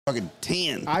Fucking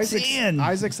 10.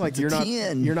 Isaac's like, you're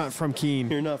not from Keene.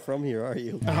 You're not from here, are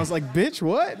you? I was like, bitch,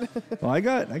 what? Well, I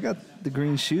got the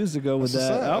green shoes to go with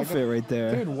that outfit right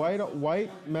there. Dude,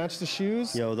 white match the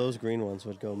shoes. Yo, those green ones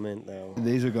would go mint though.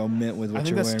 These would go mint with what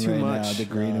you're wearing right now. The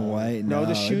green and white. No,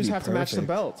 the shoes have to match the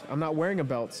belt. I'm not wearing a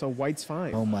belt, so white's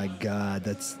fine. Oh my God,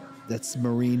 that's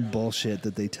marine bullshit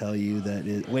that they tell you that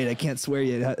is. Wait, I can't swear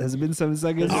yet. Has it been 7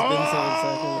 seconds?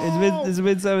 It's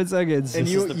been 7 seconds. And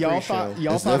y'all thought it's it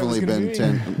was definitely gonna been be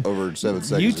 10 over 7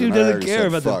 seconds. YouTube doesn't care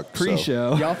about the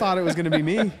pre-show. Y'all thought it was gonna be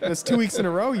me. That's 2 weeks in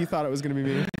a row. You thought it was gonna be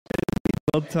me.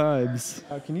 12 times.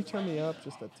 Can you turn me up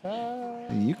just a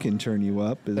tad? You can turn you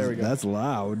up. There we go. That's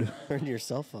loud. Turn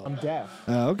yourself up. I'm deaf.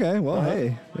 Okay. Well,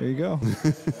 hey, there you go.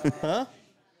 Huh?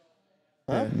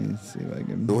 Let me see if I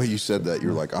can. The way you said that,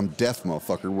 you're like, I'm deaf,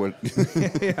 motherfucker. What?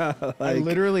 Yeah, I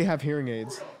literally have hearing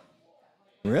aids.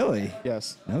 Really?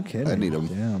 Yes. No kidding. I need them.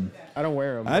 Damn. I don't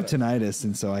wear them. I have tinnitus,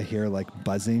 and so I hear like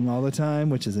buzzing all the time,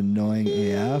 which is annoying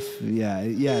AF. Yeah,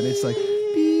 and it's like.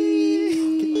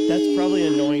 That's probably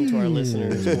annoying to our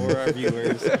listeners or our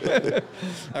viewers.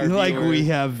 We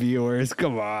have viewers.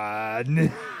 Come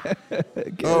on.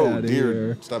 Get Oh, outta dear.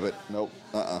 here. Stop it. Nope.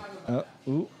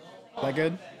 Ooh. That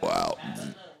good? Wow.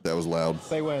 That was loud.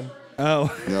 Say when. Oh.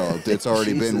 No, it's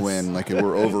already been win. Like,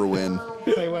 we're over win.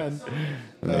 Say when.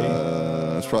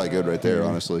 It's probably good right there,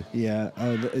 honestly. Yeah.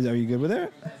 Are you good with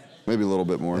it? Maybe a little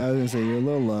bit more. I was going to say, you're a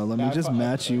little low. Let me just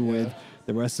match you with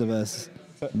the rest of us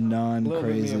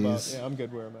non-crazies. Yeah, I'm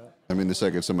good where I'm at. I mean, the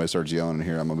second somebody starts yelling in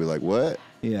here, I'm going to be like, what?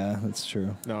 Yeah, that's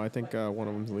true. No, I think one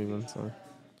of them's leaving, so.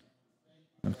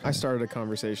 Okay. I started a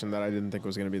conversation that I didn't think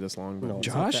was going to be this long. But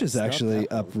Josh is actually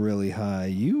up really high.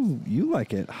 You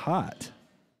like it hot.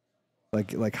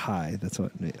 Like high. That's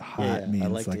what hot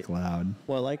means, like loud.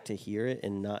 Well, I like to hear it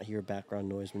and not hear background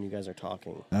noise when you guys are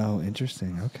talking. Oh,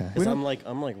 interesting. Okay. Because I'm like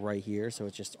right here, so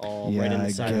it's just all right in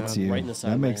the side. Right in the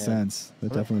side. That makes sense.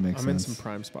 That definitely makes sense. I'm in some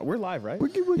prime spot. We're live, right?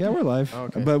 Yeah, we're live. Oh,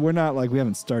 okay. But we're not we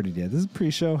haven't started yet. This is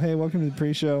pre-show. Hey, welcome to the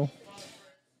pre-show.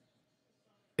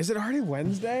 Is it already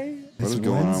Wednesday? What is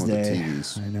going on with the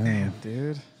TVs? I know. Damn,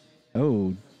 dude.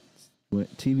 Oh,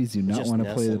 TVs do not want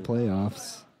to play the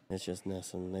playoffs. It's just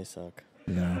Ness and they suck.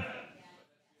 Yeah.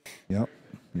 Yep.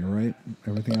 You're right.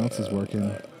 Everything else is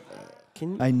working.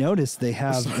 I noticed they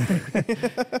have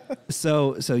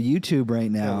so YouTube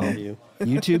right now.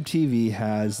 YouTube TV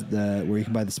has where you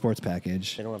can buy the sports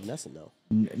package. They don't have Nesson though.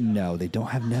 No, they don't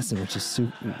have Nesson, which is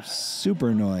super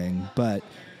annoying. But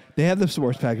they have the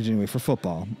sports package anyway for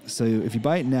football. So if you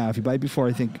buy it now, if you buy it before,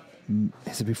 I think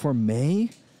is it before May?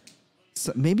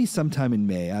 So maybe sometime in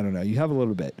May. I don't know. You have a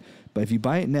little bit, but if you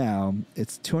buy it now,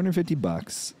 it's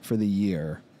 $250 for the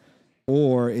year.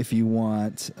 Or if you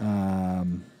want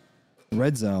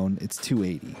Red Zone, it's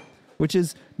 $280, which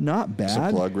is not bad. It's a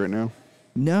plug right now?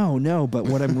 No. But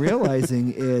what I'm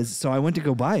realizing is, so I went to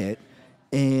go buy it,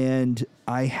 and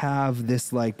I have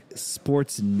this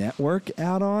sports network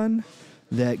add-on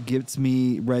that gives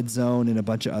me Red Zone and a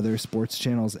bunch of other sports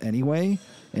channels anyway.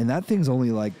 And that thing's only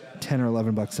 $10 or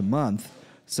 $11 a month.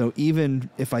 So even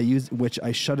if I use, which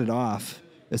I shut it off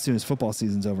as soon as football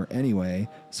season's over anyway,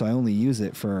 so I only use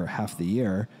it for half the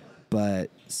year, but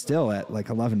still at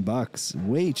 $11,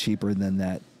 way cheaper than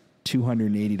that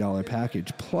 $280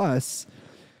 package. Plus,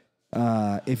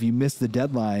 if you miss the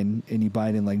deadline and you buy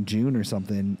it in June or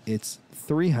something, it's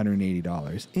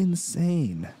 $380.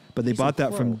 Insane. But they bought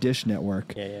that from Dish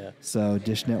Network. Yeah. So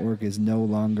Dish Network is no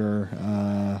longer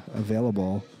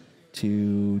available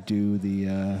to do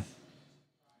the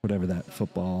whatever that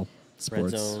football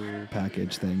sports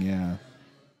package thing. Yeah.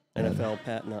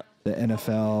 NFL the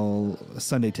NFL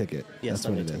Sunday Ticket. Yeah, that's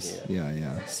Sunday what it is. Ticket,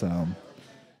 Yeah. So,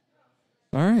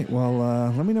 all right. Well,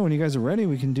 let me know when you guys are ready.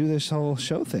 We can do this whole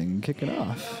show thing and kick it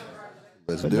off.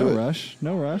 Let's do it.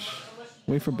 No rush.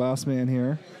 Wait for Boss Man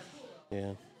here.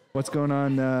 Yeah. What's going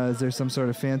on? Is there some sort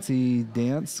of fancy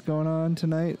dance going on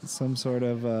tonight? Some sort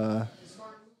of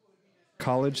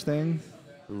college thing?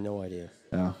 No idea.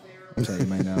 Oh, I thought you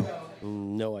might know.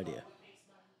 No idea.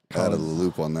 Out of the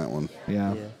loop on that one.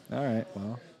 Yeah. All right.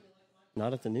 Well.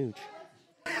 Not at the Nooch.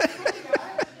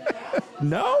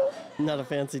 No? Not a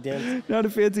fancy dance. Not a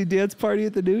fancy dance party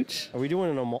at the Nooch? Are we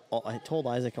doing I told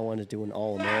Isaac I wanted to do an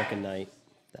all-American night.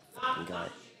 That fucking guy.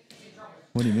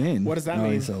 What do you mean? What does that mean?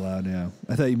 Oh, he's so loud, yeah.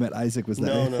 I thought you meant Isaac was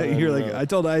that. No, You're no. I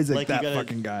told Isaac that gotta,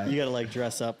 fucking guy. You gotta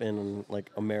dress up in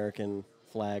American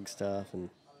flag stuff and.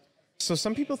 So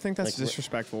some people think that's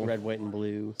disrespectful. Red, white, and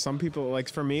blue. Some people,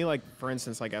 for me, for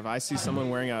instance, if I see someone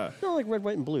wearing a... No, red,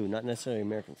 white, and blue, not necessarily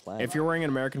American flag. If you're wearing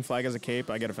an American flag as a cape,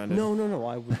 I get offended. No,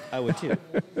 I would too.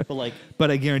 But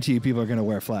But I guarantee you people are going to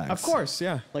wear flags. Of course,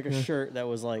 yeah. A shirt that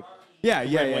was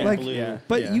Yeah. white, blue. Yeah.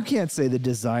 But yeah. you can't say the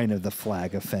design of the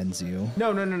flag offends you.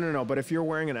 No. But if you're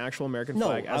wearing an actual American No,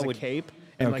 flag as I would- a cape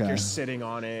and like Okay. you're sitting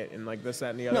on it and like this,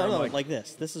 that, and the other, No, I'm like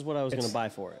this. This is what I was going to buy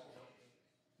for it.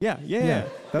 yeah.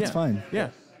 That's yeah. fine. Yeah.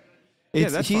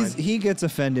 It's, that's he's fine. he gets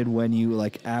offended when you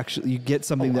like actually you get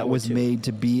something Oh, I that would was too. made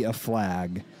to be a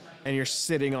flag. And you're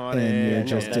sitting on And it.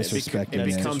 you're just and disrespecting it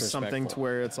it. becomes something to Disrespectful.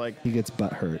 where it's like, He gets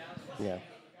butt hurt. Yeah.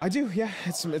 I do, yeah.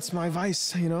 It's my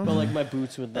vice, you know. But like my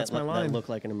boots with That's that, my line. that look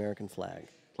like an American flag.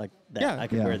 Like that. Yeah. I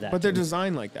could Yeah. wear that. But they're too.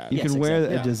 designed like that. You Yes, can wear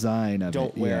exactly. a Yeah. design of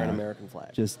Don't it. wear yeah. an American flag.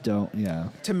 Just don't. Yeah.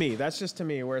 To me, that's just to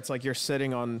me where it's like you're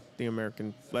sitting on the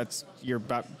American. You're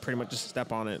about pretty much just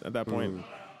step on it at that point.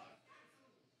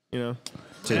 You know.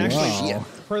 And actually, Wow.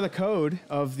 per the code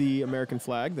of the American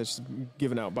flag that's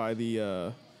given out by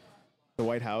the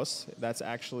White House, that's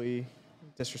actually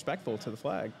disrespectful to the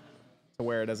flag to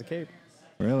wear it as a cape.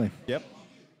 Really? Yep.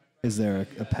 Is there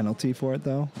a penalty for it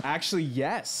though? Actually,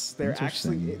 yes. They're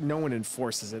actually Interesting. no one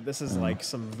enforces it. This is like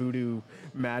some voodoo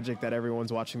magic that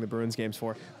everyone's watching the Bruins games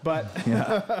for. But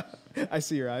Yeah. I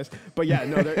see your eyes. But yeah,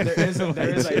 no, there is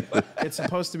it's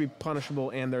supposed to be punishable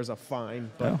and there's a fine,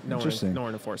 but Oh, interesting. no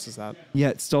one enforces that.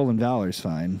 Yet stolen valor is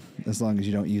fine as long as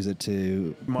you don't use it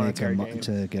to Monetary make gain.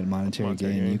 to get a monetary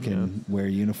Monetary gain. You gain, can wear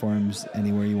uniforms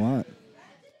anywhere you want,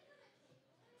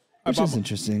 which is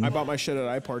interesting. I bought my shit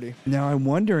at iParty. Now I'm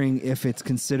wondering if it's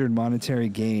considered monetary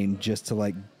gain just to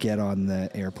like get on the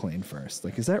airplane first.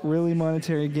 Like, is that really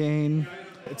monetary gain?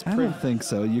 It's I don't think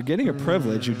so. You're getting a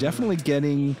privilege. You're definitely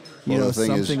getting, Well, the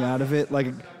thing is- something out of it. Like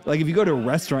if you go to a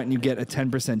restaurant and you get a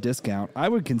 10% discount, I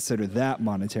would consider that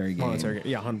monetary gain. monetary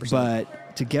gain. Yeah, 100%.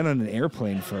 But to get on an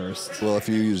airplane first, Well, if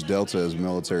you use Delta as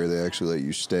military, they actually let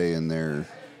you stay in their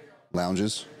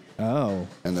lounges, oh,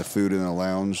 and the food in the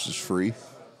lounge is free.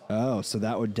 so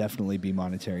that would definitely be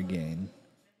monetary gain.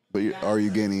 But are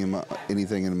you gaining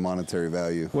anything in monetary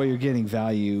value? Well, you're getting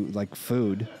value, like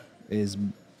food is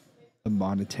a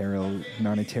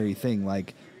monetary thing.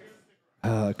 Like,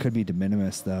 it could be de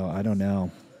minimis though. I don't know.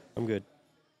 I'm good.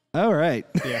 All right,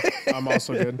 yeah, I'm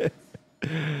also good.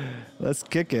 let's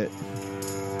kick it.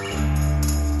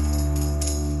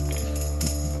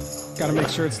 Got to make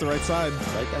sure it's the right side.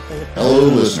 Hello,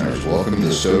 listeners. Welcome to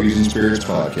the Stogies and Spirits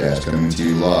podcast, coming to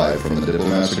you live from the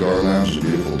Diplomat Cigar Lounge in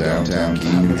beautiful downtown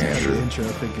Keene, New Hampshire. Intro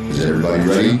thinking Is everybody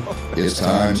ready? It's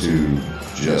time to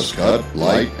just cut,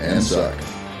 light, and suck.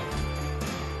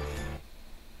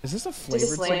 Is this a flavored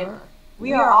cigar? Disclaimer.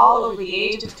 We are all over the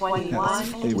age of 21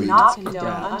 and do sweet. not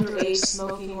condone underage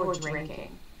smoking or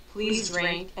drinking. Please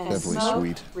drink and Definitely smoke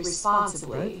sweet.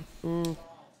 responsibly.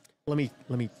 Let me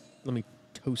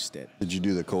toast it. Did you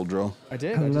do the cold draw? I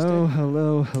did.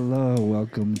 Hello.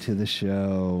 Welcome to the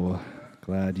show.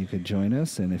 Glad you could join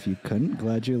us, and if you couldn't,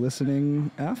 glad you're listening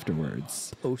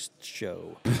afterwards. Post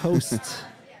show.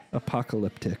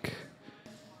 Post-apocalyptic.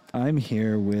 I'm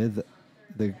here with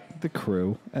the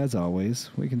crew, as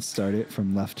always. We can start it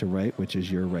from left to right, which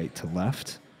is your right to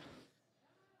left.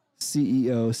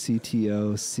 CEO,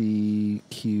 CTO,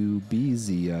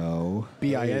 CQBZO.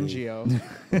 BINGO.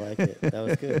 I like it. That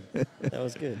was good. That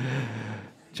was good.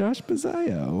 Josh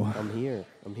Bazzaio. I'm here.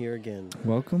 I'm here again.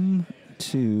 Welcome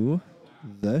to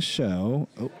the show.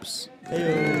 Oops.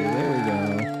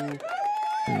 There we go.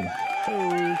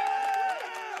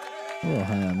 A little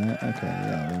high on that. Okay,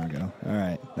 yeah, there we go. All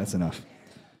right, that's enough.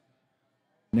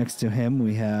 Next to him,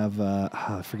 we have,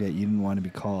 I forget, you didn't want to be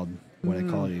called what I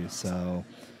called you, so,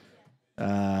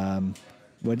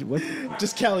 what?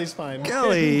 Just Kelly's fine.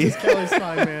 Kelly. Just Kelly's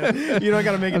fine, man. You don't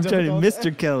got to make it I'm trying to,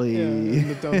 difficult. Mr. Kelly.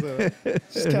 Yeah, don't do it.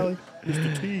 Just Kelly.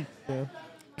 Mr. T. Yeah.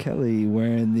 Kelly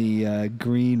wearing the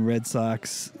green Red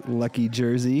Sox lucky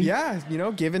jersey. Yeah,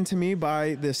 given to me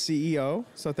by the CEO.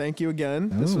 So thank you again.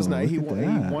 This was Oh, nice. He look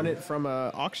at that. won it from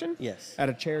an auction. Yes. At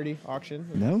a charity auction.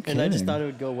 No kidding. And I just thought it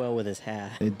would go well with his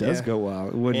hat. It does Yeah. go well.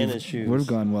 It And his shoes. would have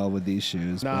gone well with these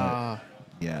shoes. Nah, But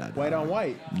yeah. white on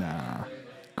white. Nah.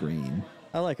 Green.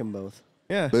 I like them both.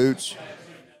 Yeah. Boots.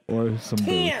 Or some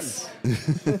boots.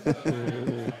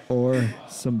 Or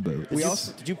some boots. We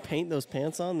also Did you paint those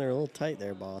pants on? They're a little tight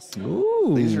there, boss.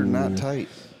 Ooh. These are not tight.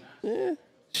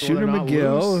 Shooter not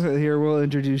McGill. Here we'll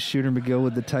introduce Shooter McGill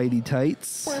with the tighty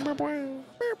tights.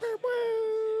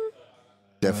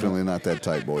 Definitely not that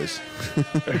tight, boys.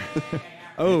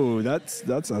 Oh, that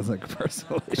sounds like a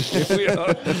personal issue.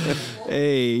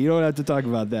 Hey, you don't have to talk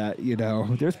about that.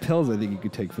 There's pills I think you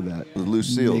could take for that. The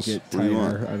loose seals. Make it What do you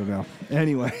tighter. want? I don't know.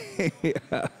 Anyway,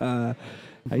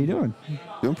 how you doing?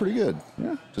 Doing pretty good.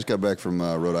 Yeah. Just got back from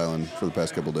Rhode Island for the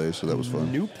past couple days, so that was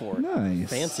fun. Newport. Nice.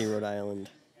 Fancy Rhode Island.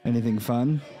 Anything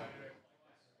fun?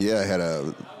 Yeah, I had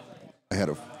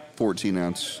a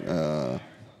 14-ounce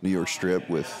New York strip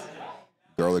with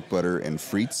garlic butter and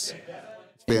frites.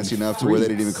 Fancy enough to where they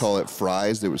didn't even call it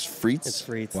fries. It was frites. It's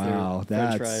frites. Wow, They're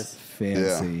French that's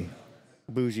fries. fancy.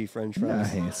 Bougie French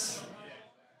fries. Nice.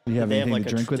 Do you have They have anything like to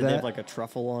drink with they have that? like a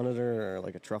truffle on it or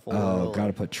like a truffle Oh, oil.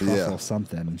 gotta put truffle Yeah.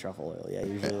 something. Truffle oil, yeah,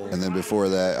 usually. And then before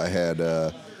that, I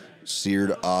had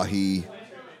seared ahi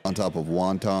on top of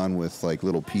wonton with like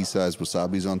little pea-sized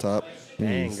wasabis on top.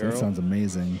 Dang, Jeez, girl. that sounds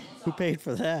amazing. Who paid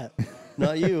for that?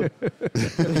 Not you.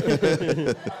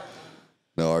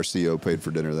 No, our CO paid for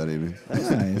dinner that evening.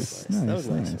 Nice, That nice, was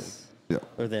nice. nice. Yeah.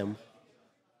 Or them.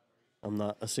 I'm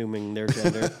not assuming their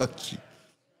gender.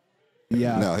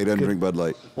 Yeah. No, he doesn't drink Bud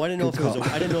Light. Well, I didn't know if it was.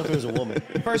 I didn't know if it was a woman.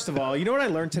 First of all, you know what I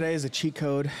learned today is a cheat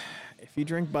code. If you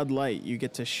drink Bud Light, you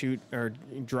get to shoot or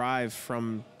drive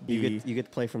from the, You get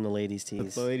to play from the ladies' the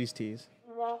tees. ladies' tees.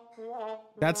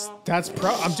 That's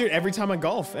pro. I'm dude. Every time I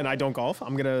golf and I don't golf,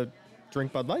 I'm gonna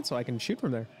drink Bud Light so I can shoot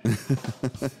from there.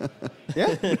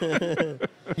 Yeah.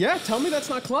 Yeah. Tell me that's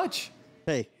not clutch.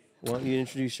 Hey, why don't you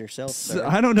introduce yourself? So, Sir?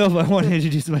 I don't know if I want to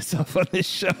introduce myself on this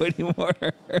show anymore.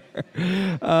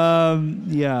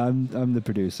 Yeah, I'm the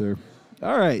producer.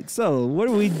 All right, so what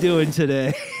are we doing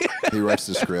today? He writes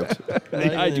the script.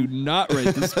 I do not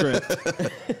write the script.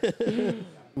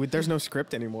 There's no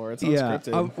script anymore. It's Yeah,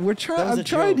 unscripted. we're That trying. was I'm a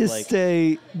trying joke, to like-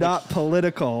 stay not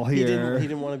political He here,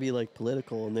 didn't want to be like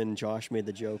political, and then Josh made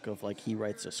the joke of like he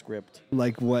writes a script.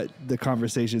 like what the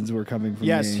conversations were coming from.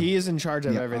 Yes, me. he is in charge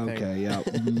of Yeah, everything. Okay, yeah,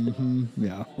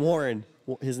 yeah. Warren,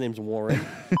 his name's Warren.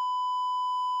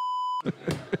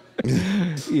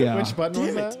 Yeah. Which button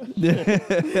was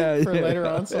that? For later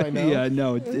on, so I know. Yeah,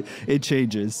 no, it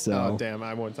changes. So Oh damn!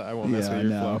 I won't mess yeah, with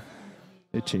your no, flow.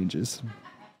 it changes.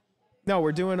 No,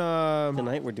 we're doing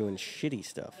Tonight we're doing shitty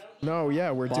stuff. No,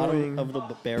 yeah, we're Bottom doing. of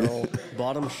the barrel,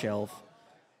 bottom shelf.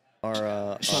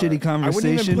 Our Shitty even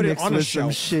conversation put it mixed on a with some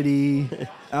shelf. shitty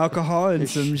alcohol and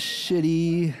some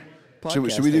shitty. Should we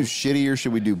do podcasting. shitty or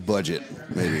should we do budget?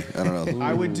 Maybe. I don't know.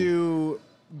 I would do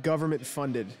government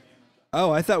funded. Oh,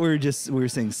 I thought we were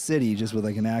saying city just with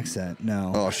like an accent.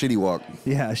 No. Oh, shitty walk.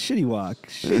 Yeah, shitty walk,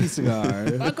 shitty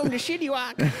cigar. Welcome to Shitty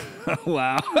Walk.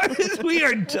 Wow, we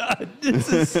are done.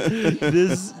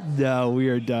 We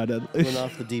are done. Went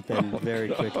off the deep end very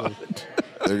quickly.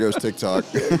 There goes TikTok.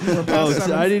 Oh,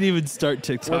 so I didn't even start We're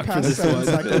TikTok for past this 7 one.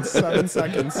 seconds. 7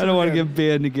 seconds. I don't want to We're get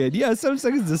banned again. Yeah, 7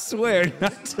 seconds to swear,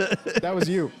 not to, good. That was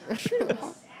you.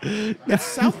 It's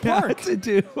South not Park, to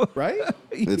do. right?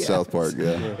 It's South Park,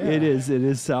 yeah. It is. It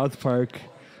is South Park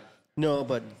No,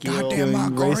 but Gil, Goddamn doing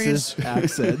Mongolians. racist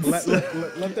accents.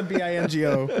 Let the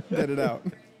BINGO get it out.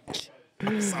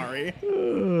 Sorry.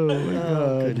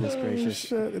 oh goodness gracious,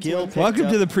 Shit, it's Gil. like- picked Welcome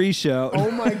up- to the pre-show.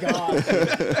 Oh my god.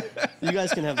 You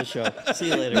guys can have the show. See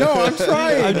you later. No, I'm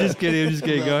trying. I'm just kidding.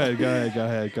 Go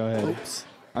ahead. Oops.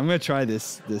 I'm gonna try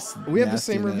this. We have the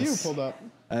same review nastiness. pulled up.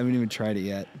 I haven't even tried it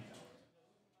yet.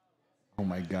 Oh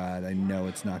my god! I know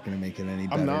it's not gonna make it any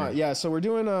better. I'm not. Yeah, so we're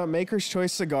doing Maker's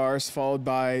Choice cigars followed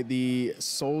by the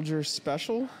Soldier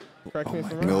Special. Correct me if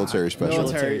I'm wrong. Military special.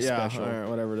 Military, yeah, Special. all right,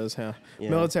 whatever it is. Yeah,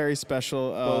 Yeah. military special.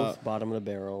 Both bottom of the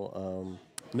barrel.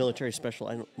 Military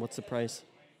special. What's the price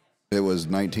It was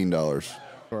 $19.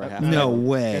 for a half? No barrel?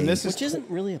 way. And this is Which isn't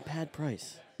really a bad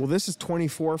price. well, this is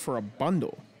 24 for a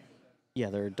bundle. Yeah,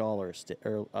 they're $1 stick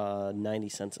or 90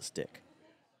 cents a stick.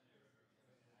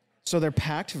 So they're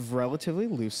packed relatively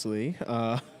loosely.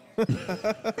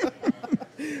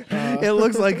 it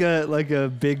looks like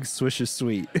a big Swisher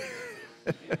Sweet.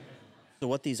 So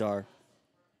what these are?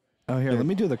 Oh, here, let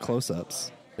me do the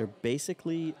close-ups. They're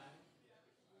basically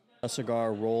a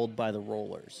cigar rolled by the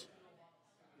rollers.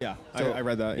 Yeah, So- I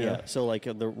read that. Yeah. So like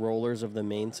the rollers of the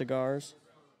main cigars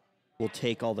will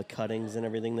take all the cuttings and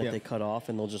everything that Yeah. they cut off,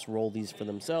 and they'll just roll these for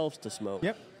themselves to smoke.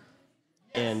 Yep.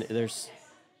 And there's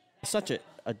such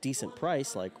a decent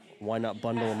price. Like, why not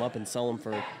bundle them up and sell them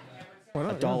for Why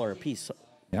not? $1 a piece?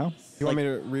 Yeah. You want me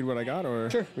to read what I got, or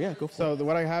Sure. Yeah. Go for So it.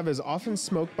 what I have is often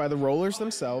smoked by the rollers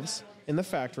themselves in the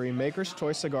factory. Maker's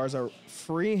Choice cigars are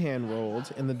free-hand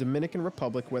rolled in the Dominican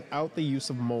Republic without the use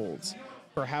of molds.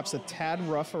 Perhaps a tad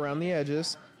rough around the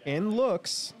edges and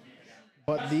looks,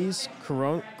 but these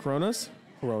Coronas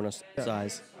Corona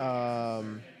size.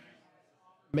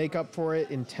 make up for it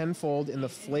in tenfold in the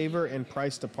flavor and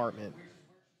price department.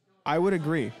 I would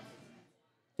agree.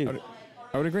 Dude,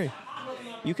 I would agree.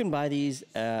 you can buy these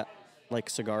at like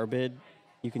Cigar Bid.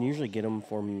 You can usually get them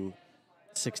for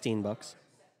 $16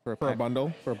 for a For a pack-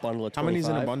 bundle? For a bundle of 25. How many's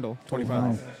in a bundle? 25.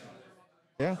 Wow.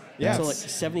 Yeah. Yeah. So like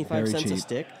it's- 75 very cents a cheap.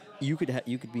 stick. You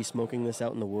could be smoking this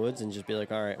out in the woods and just be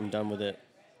like, all right, I'm done with it.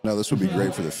 No, this would be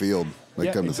great for the field.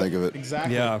 Like, come to think of it.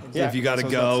 Exactly. Yeah. exactly. If you got to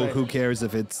That's what I was go, about to who say. cares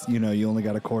if it's, you only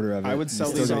got a quarter of it. I would You sell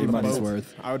still these get on your the money's boat.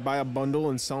 worth. I would buy a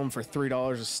bundle and sell them for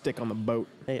 $3 a stick on the boat.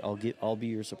 Hey, I'll be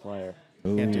your supplier.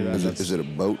 Can't do that. Is it a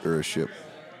boat or a ship?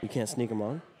 You can't sneak them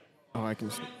on. Oh, I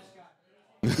can.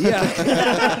 Yeah.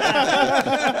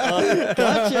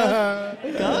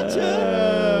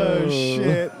 Oh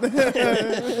shit!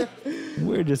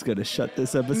 We're just going to shut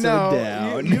this episode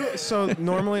down. So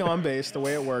normally on base, the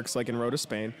way it works, like in Road to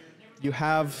Spain, you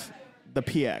have the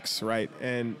PX, right?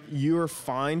 And you're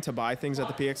fine to buy things at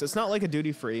the PX. It's not like a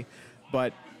duty free,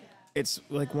 but it's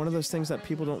like one of those things that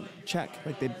people don't check.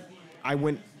 Like I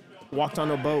walked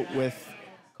on a boat with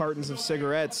cartons of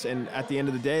cigarettes, and at the end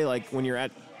of the day, like when you're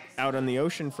out on the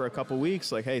ocean for a couple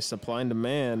weeks, like, hey, supply and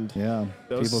demand. Yeah.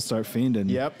 People start fiending.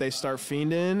 Yep, they start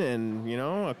fiending, and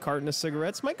a carton of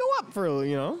cigarettes might go up for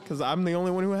because I'm the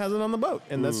only one who has it on the boat,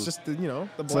 and that's just the the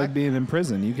It's black. like being in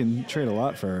prison. You can trade a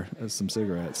lot for some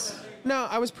cigarettes. No,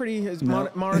 I was pretty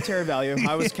monetary value.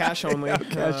 I was cash only.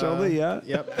 Cash only, yeah.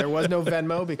 Yep. There was no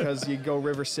Venmo because you go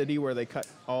River City where they cut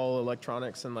all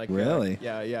electronics and Really?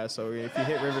 Yeah. So if you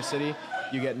hit River City,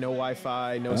 you get no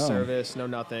Wi-Fi, no service, no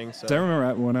nothing. So I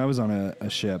remember when I was on a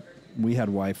ship, we had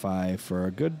Wi-Fi for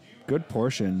a good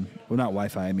portion. Well, not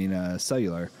Wi-Fi. I mean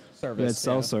cellular. Service, We had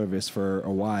cell yeah. service for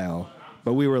a while,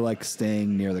 but we were like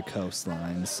staying near the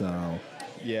coastline, so.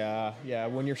 Yeah.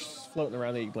 When you're floating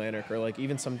around the Atlantic, or like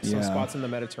even some Yeah. spots in the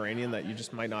Mediterranean that you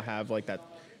just might not have like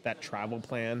that travel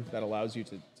plan that allows you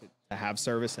to have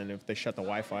service, and if they shut the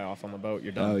Wi-Fi off on the boat,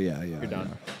 you're done. Oh, yeah, You're done.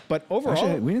 yeah. But overall,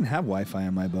 Actually, we didn't have Wi-Fi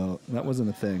on my boat. That wasn't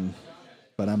a thing.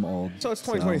 But I'm old. so it's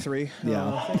 2023.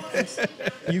 Yeah.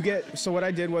 You get. So what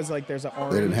I did was like there's an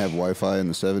orange. They didn't have Wi-Fi in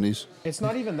the 70s. It's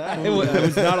not even that. I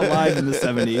was not alive in the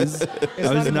 70s.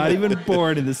 I was not even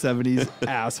born in the 70s,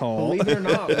 asshole. Believe it or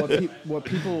not, what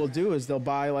people will do is they'll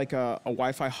buy like a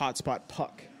Wi-Fi hotspot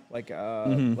puck, like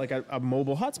a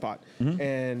mobile hotspot,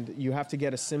 and you have to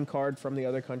get a SIM card from the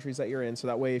other countries that you're in, so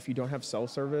that way if you don't have cell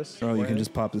service, Oh, you can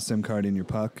just pop the SIM card in your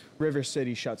puck? River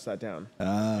City shuts that down.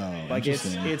 Oh, Like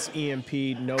interesting. it's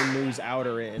EMP, no news out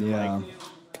or in, Yeah. like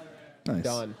Nice.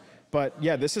 done. But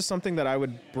yeah, this is something that I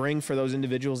would bring for those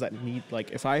individuals that need,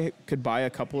 like, if I could buy a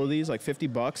couple of these, like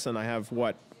 $50, and I have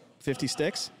 50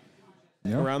 sticks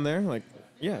Yeah. around there, like,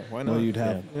 yeah, why not? Well, you'd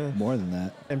have Yeah. more than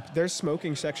that. And there's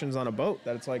smoking sections on a boat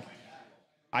that it's like,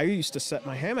 I used to set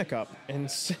my hammock up and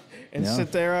Yeah.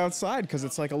 sit there outside because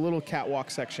it's like a little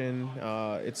catwalk section.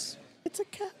 It's It's a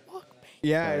catwalk.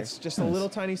 yeah, Sorry. it's just a little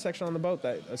tiny section on the boat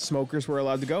that smokers were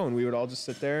allowed to go, and we would all just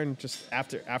sit there and just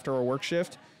after our work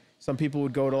shift. Some people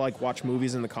would go to like watch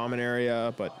movies in the common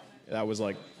area, but that was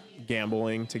like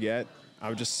gambling to get. I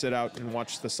would just sit out and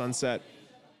watch the sunset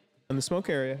in the smoke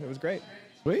area. It was great.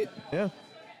 Sweet. Yeah,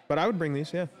 but I would bring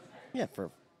these. Yeah. Yeah, for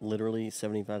literally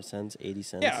 75 cents, 80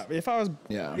 cents. Yeah, if I was.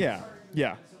 Yeah.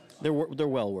 Yeah. They're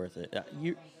well worth it.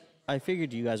 I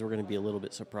figured you guys were going to be a little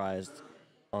bit surprised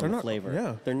on They're the not- flavor.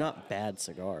 yeah. They're not bad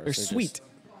cigars. They're just- sweet.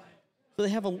 So they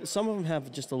have some of them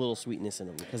have just a little sweetness in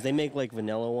them because they make like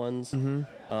vanilla ones, and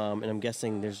I'm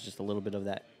guessing there's just a little bit of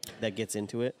that gets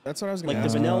into it. That's what I was Like gonna the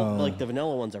ask. vanilla, like the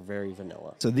vanilla ones are very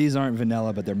vanilla. So these aren't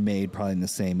vanilla, but they're made probably in the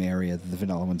same area that the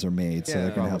vanilla ones are made. So Yeah.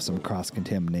 they're going to have some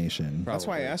cross-contamination. That's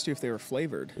why I asked you if they were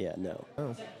flavored. Yeah, no.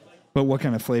 But what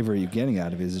kind of flavor are you getting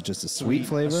out of it? Is it just a sweet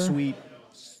flavor? A sweet,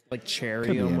 like cherry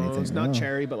Could be almost. anything, Not oh.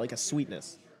 cherry, but like a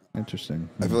sweetness. Interesting.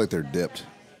 I feel like they're dipped.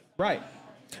 Right.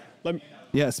 Let me,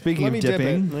 Yeah, speaking let of me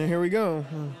dipping, dip it. Here we go.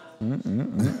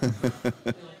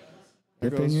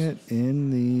 dipping goes- it in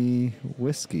the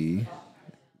whiskey.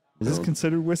 Is this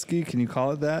considered whiskey? Can you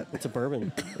call it that? It's a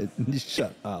bourbon.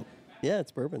 Shut up. Yeah,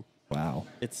 it's bourbon. Wow.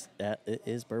 It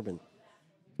is bourbon.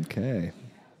 Okay.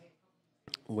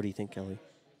 What do you think, Kelly?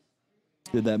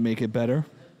 Did that make it better?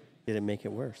 Did it make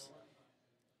it worse?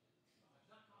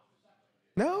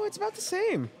 No, it's about the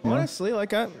same. Yeah. Honestly,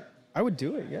 like I would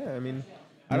do it. Yeah, I mean,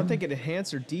 I don't think it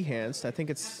enhanced or dehanced. I think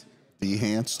it's.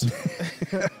 Enhanced.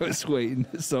 I was waiting.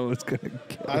 So it's going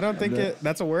to I don't think it.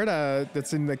 That's a word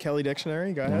that's in the Kelly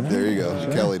dictionary. Go ahead. There you go.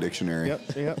 Kelly Dictionary.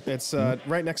 Yep. It's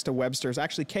right next to Webster's.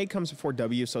 Actually, K comes before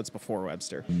W, so it's before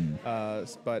Webster.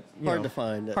 But you Hard know, to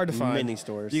find at Hard to find. many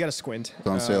stores. You got to squint. It's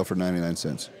on sale for 99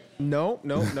 cents. No.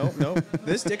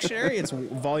 This dictionary, it's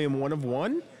volume 1 of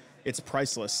 1. It's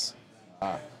priceless.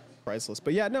 Priceless.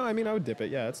 But yeah, no, I mean, I would dip it.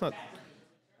 Yeah, it's not.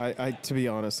 I to be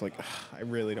honest, like, I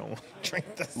really don't want to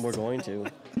drink this. We're going to.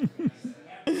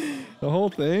 The whole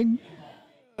thing?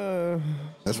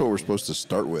 That's what we're supposed to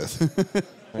start with.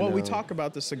 Well, we talk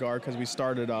about the cigar because we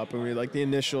started up and we like the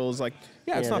initials. Like,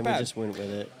 yeah, it's not then bad. We just went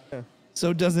with it. So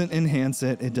it doesn't enhance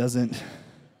it. It doesn't.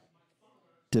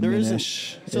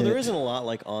 diminish. There it. isn't a lot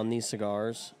like on these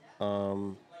cigars.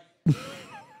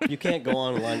 You can't go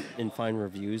online and find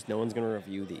reviews. No one's going to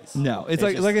review these. No, it's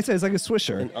like just I said, it's like a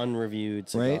Swisher. an unreviewed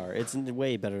cigar. It's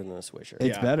way better than a Swisher.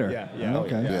 It's better. Yeah.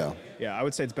 Okay. Yeah. Yeah, I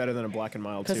would say it's better than a Black and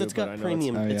Mild Because too. it's but got I know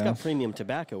premium. Oh, It's yeah. got premium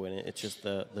tobacco in it. It's just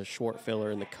the short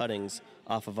filler and the cuttings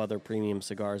off of other premium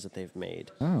cigars that they've made.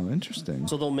 Oh, interesting.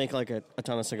 So they'll make like a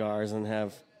ton of cigars and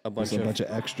have a bunch There's a of bunch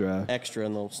of extra,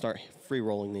 and they'll start free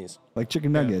rolling these. like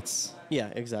chicken nuggets. Yeah,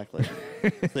 exactly.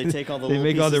 They take all the They little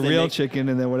make all the pieces they real make chicken,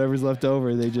 and then whatever's left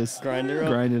over, they just Grind it up.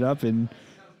 grind it up in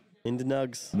into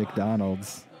nugs.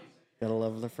 McDonald's. Gotta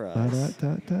love the fries.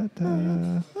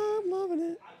 Da-da-da-da-da. I'm loving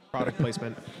it. product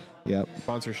placement, Yep.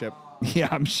 sponsorship. Yeah,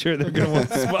 I'm sure they're going to want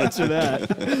to sponsor that.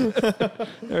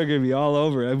 They're going to be all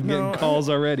over. I'm getting calls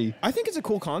already. I think it's a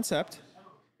cool concept.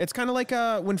 It's kind of like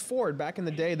when Ford back in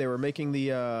the day they were making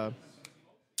the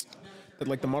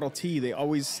Model T. They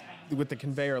always with the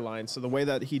conveyor line. So the way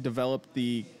that he developed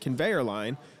the conveyor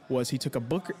line was he took a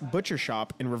butcher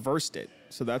shop and reversed it.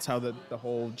 So that's how the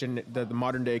whole the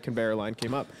modern day conveyor line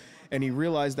came up. And he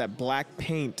realized that black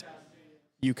paint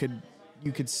you could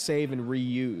save and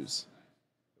reuse,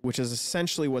 which is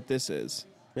essentially what this is.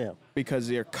 Yeah. Because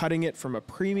they're cutting it from a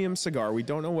premium cigar. We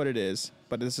don't know what it is,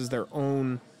 but this is their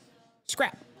own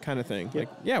scrap kind of thing. Like,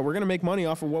 yeah, we're going to make money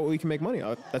off of what we can make money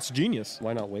off. That's genius.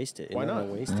 Why not waste it? Why not?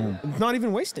 Waste it. It's not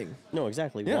even wasting. No,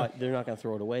 exactly. Yeah. Why? They're not going to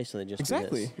throw it away, so they just do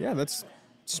Exactly. this. Yeah, that's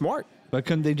smart. But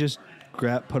couldn't they just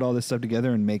put all this stuff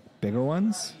together and make bigger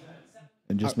ones?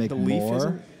 And just make the leaf more?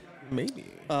 isn't- Maybe.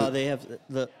 They have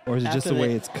the. Or is it just after the way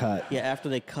they- it's cut? Yeah, after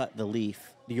they cut the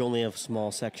leaf, you only have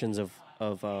small sections of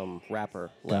wrapper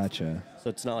left. Gotcha. So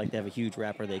it's not like they have a huge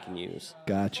wrapper they can use.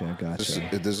 Gotcha.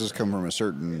 Does this come from a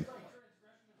certain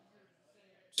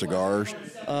cigar?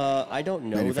 I don't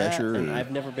know that, Manufacturer, and or-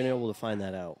 I've never been able to find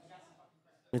that out.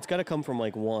 It's got to come from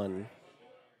like one.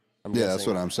 Yeah, that's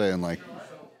what I'm saying. Like,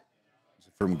 is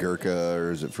it from Gurkha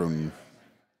or is it from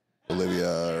Bolivia?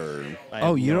 Or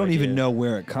Oh, you don't even know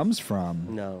where it comes from.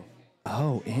 No.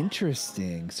 Oh,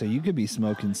 interesting. So you could be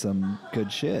smoking some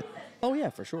good shit. Oh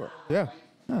yeah, for sure. Yeah.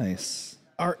 Nice.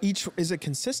 Is it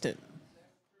consistent?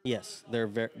 Yes,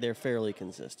 they're fairly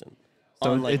consistent.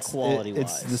 So on like it's quality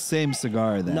it's wise, the same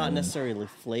cigar then. not necessarily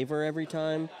flavor every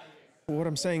time. Well, what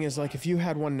I'm saying is, like, if you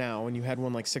had one now and you had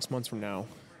one like 6 months from now,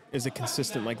 is it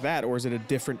consistent like that, or is it a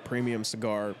different premium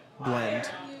cigar blend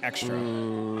extra?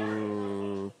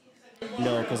 No,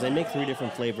 because they make 3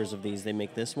 different flavors of these. They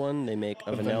make this one, they make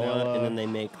a vanilla, and then they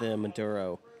make the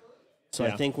Maduro. So I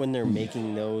Yeah. think when they're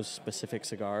making those specific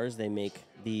cigars, they make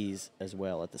these as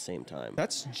well at the same time.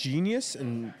 That's genius,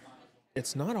 and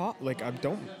it's not like I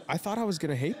thought I was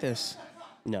gonna hate this.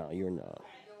 No, you're not.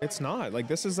 It's not. Like,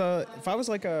 this is if I was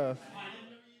like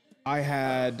I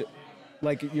had,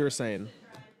 like you were saying,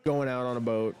 going out on a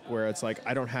boat where it's like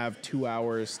I don't have 2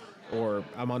 hours, or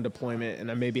I'm on deployment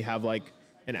and I maybe have like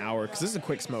an hour, because this is a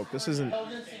quick smoke. This isn't.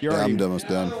 You're yeah, already, I'm almost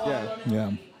done. Yeah.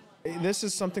 Yeah. This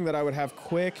is something that I would have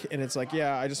quick, and it's like,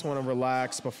 yeah, I just want to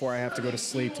relax before I have to go to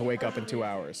sleep to wake up in 2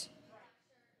 hours.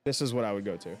 This is what I would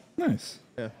go to. Nice.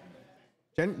 Yeah.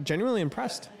 Genuinely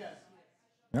impressed.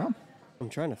 Yeah. I'm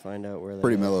trying to find out where.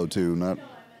 Pretty mellow too.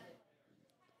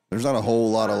 There's not a whole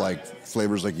lot of like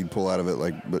flavors like you'd pull out of it,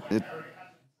 like, but it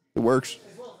works.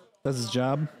 Does his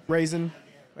job. Raisin.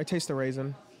 I taste the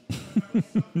raisin.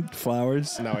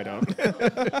 Flowers. No, I don't.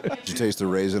 Did you taste the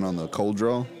raisin on the cold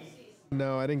draw?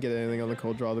 No, I didn't get anything on the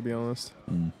cold draw, to be honest.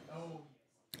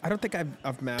 I don't think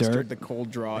I've mastered Dirt. the cold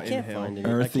draw I can't inhale. find it.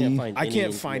 Earthy. I any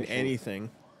can't find information.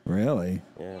 anything. Really?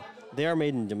 Yeah, they are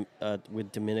made in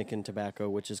with Dominican tobacco,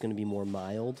 which is going to be more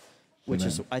mild. Which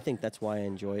is, I think that's why I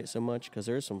enjoy it so much, because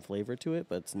there is some flavor to it,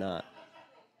 but it's not.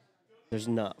 There's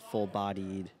not full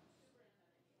bodied.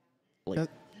 Like That-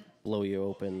 blow you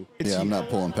open. Yeah, I'm not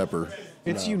pulling pepper.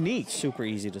 It's No. unique. Super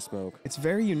easy to smoke. It's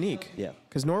very unique. Yeah.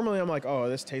 Because normally I'm like, oh,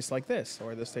 this tastes like this,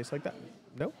 or this tastes like that.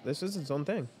 Nope, this is its own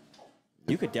thing.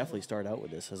 You could definitely start out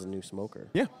with this as a new smoker.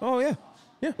 Yeah. Oh, yeah.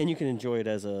 Yeah. And you can enjoy it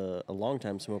as a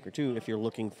long-time smoker, too, if you're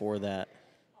looking for that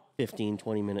 15,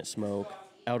 20-minute smoke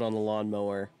out on the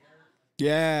lawnmower.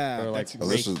 Yeah. Or like that's Oh,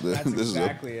 this is that's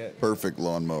exactly a it. perfect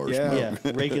lawnmower. Yeah. smoke.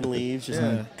 Yeah, raking leaves, just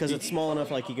Yeah. because it's small enough,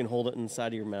 like you can hold it inside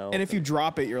of your mouth. And if you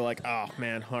drop it, you're like, oh,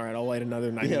 man, all right, I'll light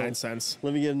another 99 cents.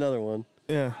 Let me get another one.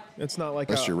 Yeah. It's not like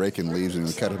Unless you're raking leaves and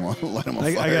you cut them on, light them on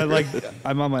I fire. got like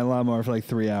I'm on my lawnmower for like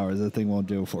 3 hours. That thing won't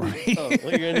do it for me. Oh,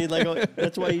 well, you're gonna need like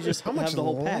that's why you just How much have the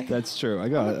whole long? pack. That's true. I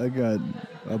got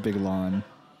a big lawn.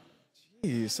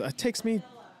 Jeez, it takes me.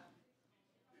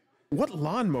 What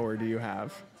lawnmower do you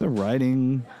have? It's a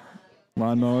riding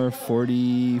lawnmower,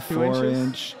 44 inches?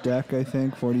 inch deck, I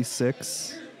think,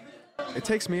 46. It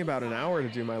takes me about an hour to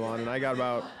do my lawn, and I got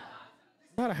about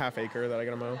a half acre that I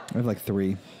got to mow. I have like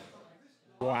 3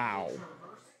 Wow.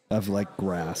 of like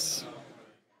grass.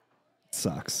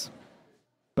 Sucks.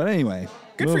 But anyway,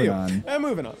 Good for moving you. on.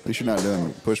 Moving on. At least you're not doing a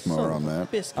push mower on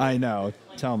that. Biscuit. I know.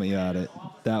 Tell me about it.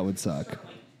 That would suck.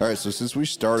 All right, so since we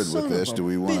started Son with this, of a do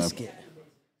we want to biscuit.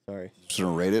 Sorry. sort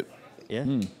of rate it? Yeah.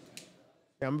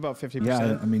 Yeah, I'm about 50%.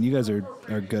 Yeah, I mean, you guys are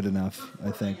good enough,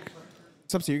 I think.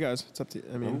 It's up to you guys. It's up to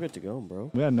I I'm mean, good to go,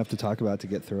 bro. We had enough to talk about to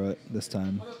get through it this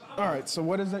time, all right. So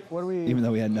what is it? What do we? even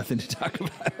though we had nothing to talk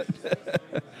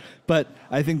about. But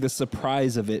I think the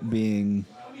surprise of it being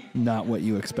not what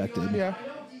you expected. Yeah.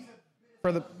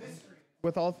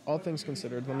 With all things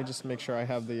considered, let me just make sure I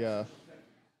have the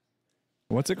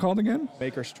What's it called again?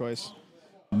 Maker's Choice.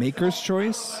 Maker's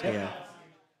Choice? Yeah.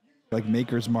 Like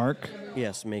Maker's Mark?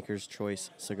 Yes, Maker's Choice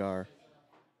cigar.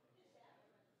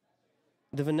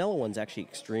 The vanilla one's actually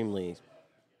extremely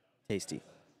tasty.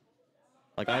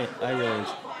 Like I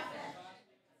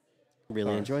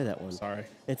really enjoy that one. Sorry.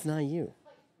 It's not you.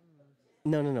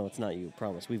 No, it's not you.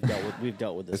 Promise. We've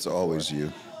dealt with this. It's always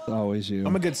you. It's always you.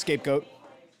 I'm a good scapegoat.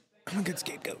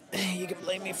 You can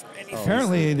blame me for anything.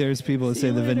 Apparently, there's people that See say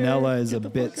you the later. vanilla is Get a the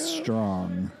bit fuck out.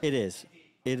 strong. It is.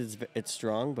 It's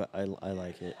strong, but I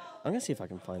like it. I'm gonna see if I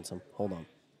can find some. Hold on.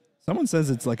 Someone says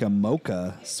it's like a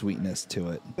mocha sweetness to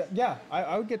it. Yeah,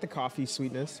 I would get the coffee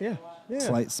sweetness. Yeah.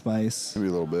 Slight spice. Maybe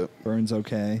a little bit. Burns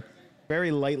okay. Very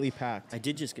lightly packed. I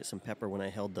did just get some pepper when I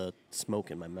held the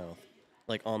smoke in my mouth,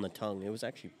 like on the tongue. It was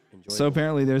actually enjoyable. So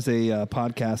apparently there's a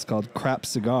podcast called Crap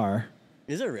Cigar,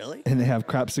 Is it really? and they have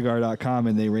crapcigar.com,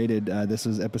 and they rated, this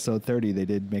was episode 30, they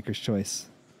did Maker's Choice.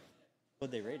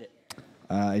 Would they rate it?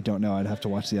 I don't know. I'd have to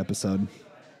watch the episode.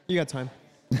 You got time.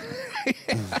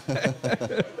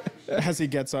 As he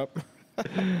gets up.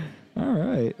 All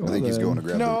right. I think he's going to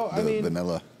grab No, the I mean-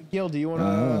 vanilla. Gil, do you want to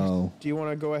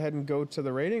Oh. go ahead and go to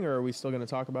the rating, or are we still going to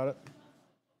talk about it?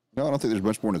 No, I don't think there's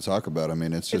much more to talk about. I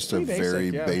mean, it's just a pretty basic, very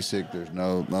yeah. basic. There's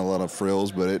not a lot of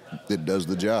frills, but it does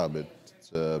the job.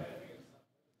 So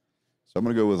I'm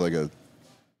gonna go with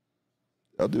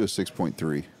I'll do a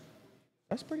 6.3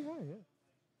 That's pretty high. Yeah.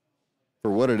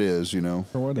 for what it is. You know,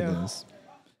 For what Yeah. it is.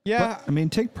 Yeah. But, I mean,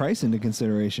 take price into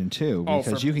consideration, too, Oh,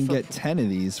 because for- you can for- get 10 of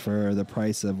these for the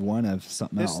price of one of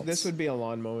something else. This would be a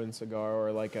lawn mowing cigar,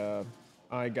 or like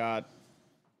I got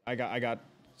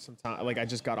some time. Like I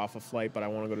just got off a flight, but I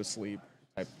want to go to sleep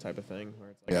type of thing. Where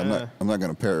it's like, yeah, I'm not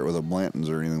gonna pair it with a Blanton's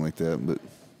or anything like that. But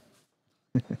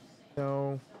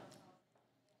no.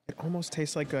 It almost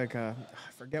tastes like I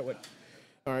forget what.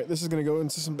 All right, this is gonna go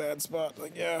into some bad spot.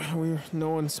 Like, yeah, no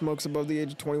one smokes above the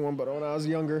age of 21. But when I was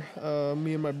younger,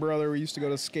 me and my brother, we used to go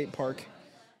to a skate park.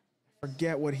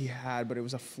 Forget what he had, but it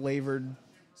was a flavored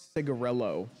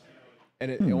cigarello, and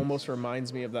it almost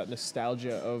reminds me of that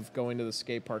nostalgia of going to the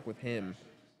skate park with him.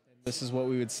 This is what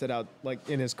we would sit out like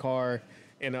in his car,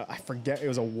 and I forget, it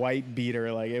was a white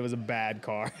beater, like it was a bad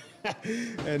car,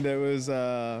 and it was.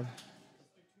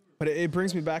 But it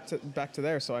brings me back to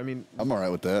there. So I mean, I'm all right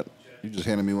with that. You just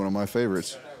handed me one of my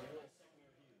favorites.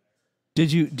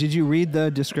 Did you read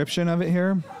the description of it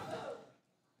here?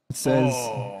 It says,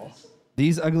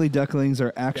 these ugly ducklings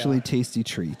are actually tasty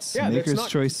treats. Yeah, it's Maker's not-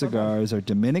 Choice it's not bad. cigars are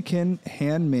Dominican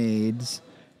handmades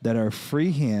that are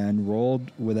freehand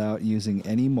rolled without using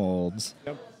any molds.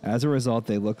 Yep. As a result,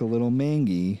 they look a little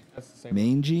mangy. That's the same.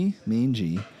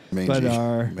 Mangy? But Mangy.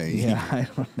 are, Mangy. yeah, I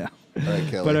don't know. All right,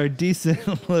 Kelly. But are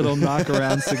decent little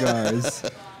knockaround cigars.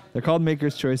 They're called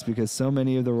Maker's Choice because so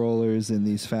many of the rollers in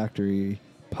these factory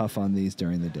puff on these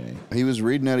during the day. He was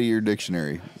reading out of your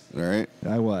dictionary. All right.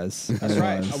 I was. That's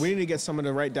right. We need to get someone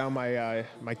to write down my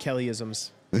my Kellyisms.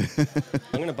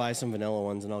 I'm gonna buy some vanilla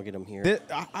ones and I'll get them here.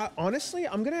 Honestly,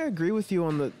 I'm gonna agree with you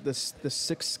on the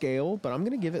 6 scale, but I'm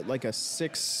gonna give it like a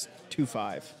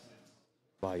 6.25.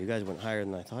 Wow, you guys went higher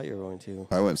than I thought you were going to.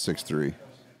 I went 6.3.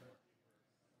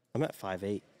 I'm at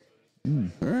 5.8.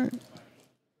 All right.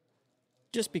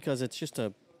 Just because it's just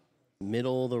a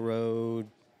middle of the road,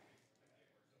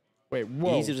 Wait,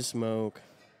 whoa! easy to smoke.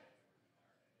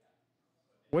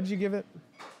 What did you give it?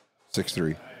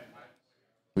 6.3.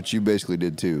 Which you basically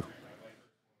did too.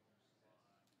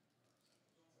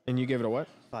 And you gave it a what?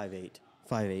 5.8.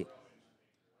 5.8.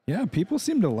 Yeah, people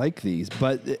seem to like these,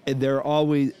 but they're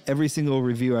always, every single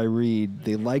review I read,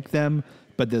 they like them,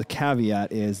 but the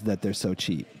caveat is that they're so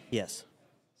cheap. Yes.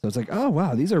 So it's like, oh,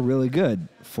 wow, these are really good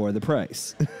for the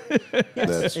price.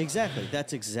 That's Exactly.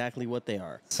 That's exactly what they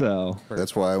are. So, For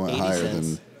that's why I went 80 higher cents.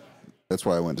 than. That's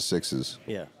why I went to 6s.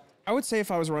 Yeah. I would say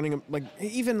if I was running like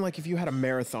even like if you had a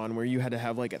marathon where you had to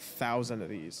have like 1,000 of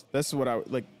these, this is what I would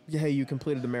like. Hey, you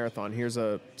completed the marathon. Here's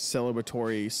a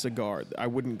celebratory cigar. I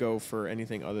wouldn't go for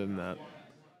anything other than that.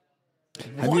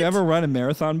 Have you ever run a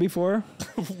marathon before?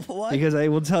 What? Because I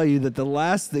will tell you that the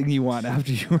last thing you want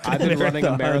after you run I've been running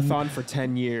a marathon for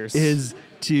 10 years. is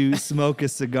to smoke a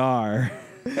cigar.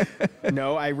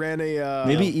 No, I ran a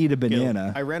Maybe eat a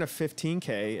banana. I ran a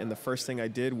 15K, and the first thing I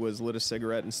did was lit a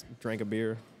cigarette and drank a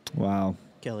beer. Wow.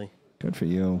 Kelly, Good for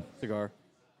you. cigar.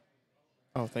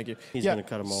 Oh, thank you. He's gonna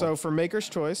cut 'em all. So for Maker's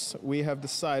Choice, we have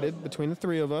decided between the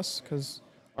three of us, because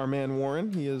our man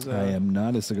Warren, he is I am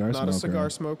not a cigar smoker. not a cigar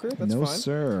smoker. That's no, fine.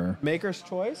 sir. Maker's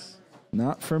Choice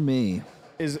Not for me.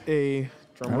 is a.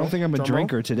 I don't think I'm a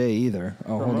drinker today either.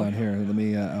 Oh, Drum hold roll? on here. Let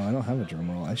me. I don't have a drum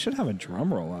roll. I should have a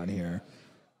drum roll on here.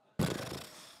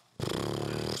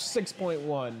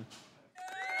 6.1.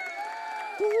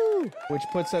 Which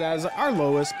puts it as our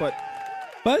lowest, but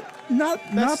But not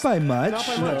by much. not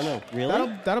by I much. don't know.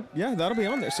 Really? That'll be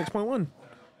on there. 6.1.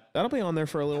 That'll be on there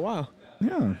for a little while,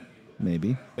 Yeah,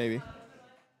 maybe. maybe.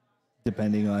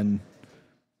 Depending on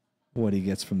what he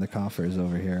gets from the coffers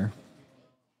over here.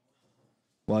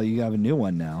 Well, you have a new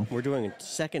one now. We're doing a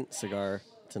second cigar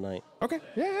tonight, Okay.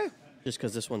 Yeah. just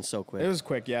because this one's so quick. It was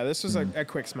quick. Yeah, this was a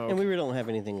quick smoke. And we really don't have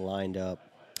anything lined up.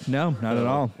 No, not at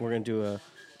all. We're gonna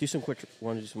do some quick.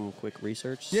 Want to do some quick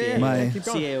research? Yeah, My- keep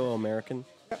going. CAO American.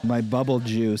 My bubble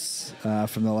juice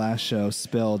from the last show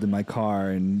spilled in my car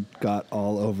and got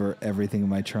all over everything in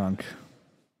my trunk.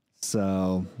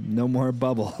 So no more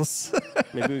bubbles.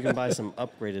 Maybe we can buy some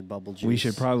upgraded bubble juice. We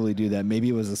should probably do that. Maybe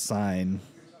it was a sign.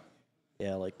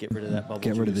 Yeah, like get rid of that bubble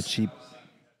Get juice. rid of the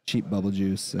cheap bubble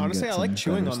juice. And Honestly, get I like some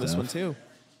chewing better on this one stuff. too.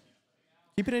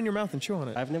 Keep it in your mouth and chew on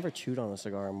it. I've never chewed on a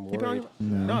cigar. I'm Keep it on worried. your,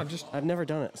 no, just I've never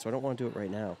done it, so I don't want to do it right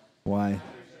now. Why?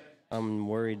 I'm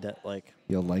worried that like,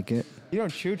 You'll like it? you don't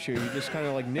chew. You just kind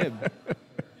of like nib.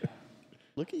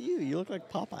 look at you. You look like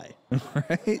Popeye.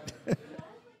 Right?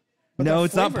 But No, the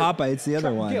it's not flavor- Popeye. It's the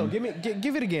other one. Gil, give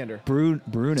it a gander. Bruno.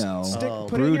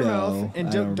 Put it in your Bruno. mouth and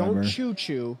I don't remember.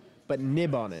 chew, but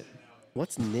nib on it.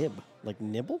 What's nib? Like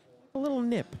nibble? A little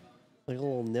nip. Like a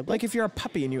little nibble? Like if you're a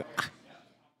puppy and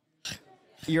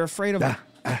you're afraid of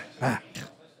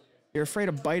you're afraid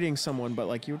of biting someone, but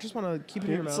like you just want to keep it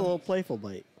in your it's mouth. a little playful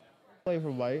bite.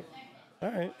 Flavor bite. All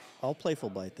right, I'll playful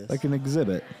bite this. Like an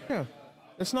exhibit. Yeah,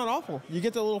 it's not awful. You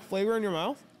get the little flavor in your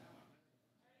mouth.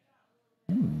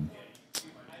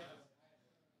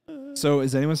 So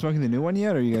is anyone smoking the new one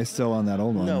yet, or are you guys still on that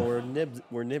old one? no,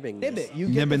 we're nibbing. Nib this. it. You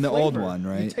get Nibbing the old flavor. one, You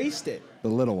right? taste it. The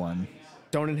little one.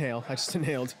 Don't inhale. I just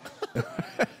inhaled.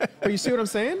 But you see what I'm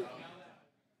saying?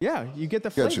 Yeah, you get the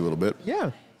flavor. Got you a little bit.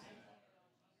 Yeah.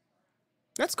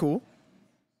 That's cool.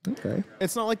 Okay.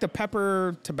 It's not like the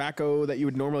pepper tobacco that you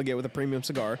would normally get with a premium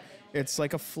cigar. It's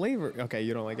like a flavor. Okay,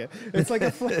 you don't like it. It's like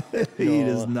a flavor. He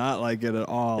does not like it at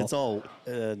all. It's all.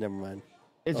 Never mind.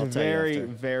 It's I'll tell you very, after.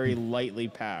 very lightly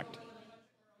packed.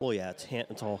 Well, yeah,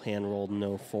 it's all hand rolled,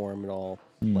 no form at all.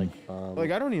 Hmm. Like, Like,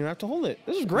 I don't even have to hold it.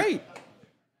 This is great.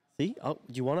 see, do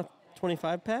you want a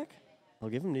 25 pack? I'll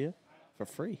give them to you for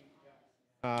free.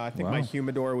 I think my Wow.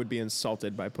 humidor would be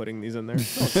insulted by putting these in there.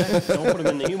 Don't put them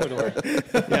in the humidor.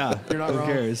 yeah. You're not Who wrong.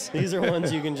 cares? These are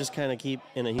ones you can just kind of keep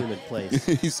in a humid place.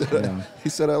 He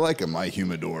said I like my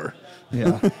humidor.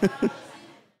 Yeah.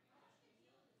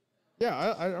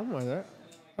 Yeah, I don't mind that.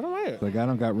 I don't mind it. Like I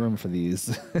don't got room for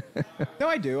these. No,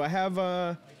 I do. I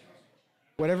have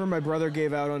whatever my brother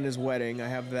gave out on his wedding. I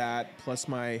have that, plus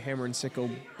my Hammer and Sickle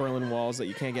Berlin walls that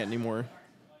you can't get anymore.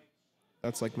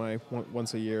 That's like my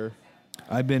once a year.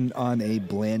 I've been on a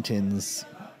Blanton's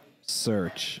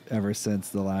search ever since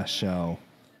the last show.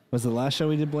 Was it the last show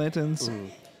we did Blanton's?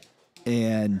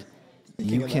 And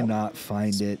you of that, cannot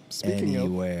find it speaking of-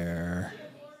 anywhere.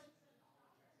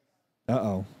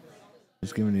 Uh-oh.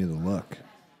 It's giving you the look.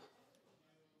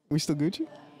 We still Gucci?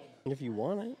 If you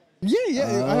want it.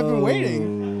 Yeah. I have been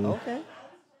waiting. Okay.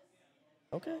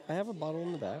 Okay, I have a bottle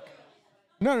in the back.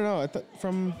 No. I thought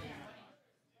from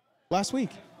last week.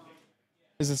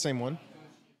 Is it the same one?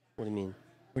 What do you mean?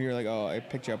 When you're like, oh, I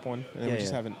picked you up one, and then Yeah, we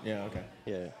just yeah. haven't. Yeah, okay.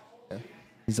 Yeah.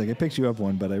 He's like, I picked you up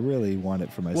one, but I really want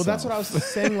it for myself. Well, that's what I was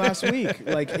saying last week.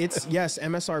 Like, it's yes,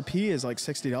 MSRP is like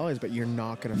 $60, but you're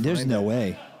not gonna. There's find no it.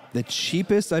 way. The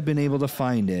cheapest I've been able to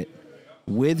find it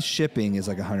with shipping is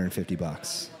like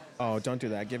 $150. Oh, don't do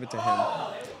that. Give it to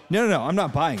him. No. I'm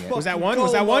not buying it. Was that one? Go,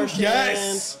 Was that one? Martian.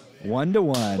 Yes.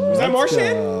 1-to-1. Was that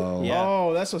Martian? Go. Yeah.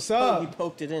 Oh, that's what's He up.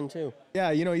 poked it in too.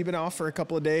 Yeah, you've been off for a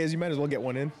couple of days. You might as well get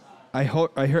one in. I heard.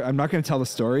 I'm not going to tell the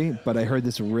story, but I heard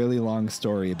this really long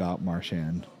story about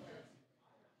Marchand.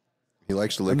 He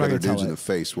likes to I'm lick not other gonna tell dudes in it. the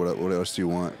face. What else do you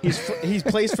want? He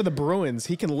plays for the Bruins.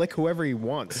 He can lick whoever he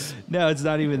wants. No, it's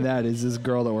not even that. It's this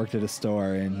girl that worked at a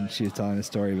store, and she was telling a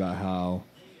story about how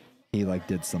he like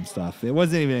did some stuff. It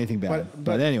wasn't even anything bad.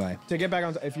 But anyway, To get back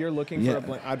on, if you're looking Yeah. for a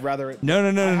blanket, I'd rather.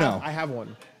 No. I have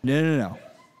one. No.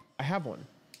 I have one.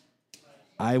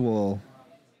 I will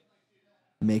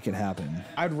make it happen.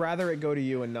 I'd rather it go to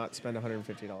you and not spend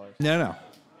 $150. No.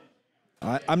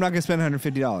 I'm not gonna spend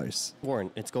 $150. Warren,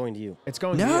 it's going to you. It's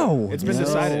going to No, you. It's been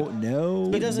decided.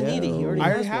 No, He doesn't need it. He already I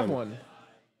has already have one.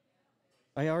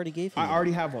 I already gave you. I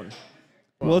already have one.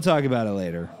 We'll talk about it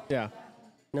later. Yeah.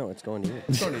 No, it's going to you.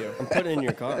 It's going to you. I'm putting it in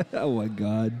your car. Oh my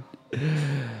god.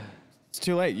 It's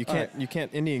too late. You can't. You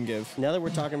can't Indian give. Now that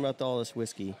we're talking about all this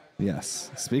whiskey,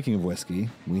 Yes. Speaking of whiskey,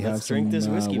 we have Let's some drink this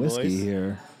whiskey, whiskey boys.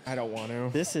 here. I don't want to.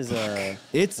 this is a.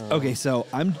 It's okay. So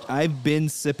I've been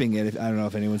sipping it. I don't know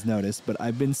if anyone's noticed, but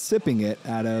I've been sipping it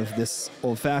out of this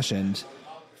old fashioned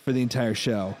for the entire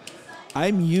show.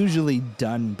 I'm usually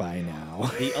done by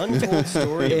now. The untold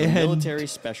story of And- the military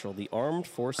special, the armed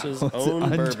forces' It's own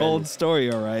an untold bourbon.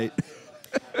 story, all right.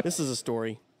 This is a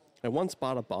story. I once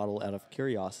bought a bottle out of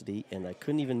curiosity, and I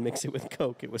couldn't even mix it with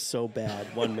Coke. It was so bad,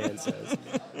 one man says.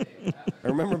 I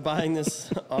remember buying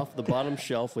this off the bottom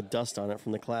shelf with dust on it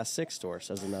from the Class 6 store,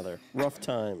 says another. Rough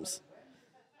times.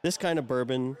 This is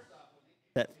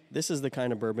the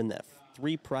kind of bourbon that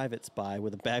 3 privates buy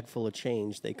with a bag full of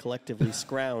change they collectively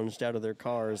scrounged out of their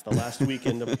cars the last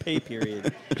weekend of pay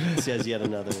period, says yet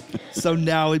another. So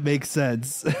now it makes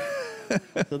sense.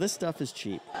 So this stuff is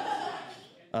cheap.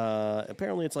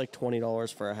 Apparently it's like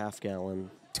 $20 for a half gallon.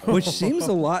 Which seems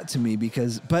a lot to me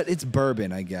but it's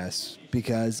bourbon, I guess.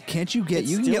 Because you can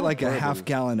still get like bourbon. a half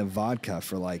gallon of vodka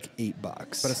for like $8.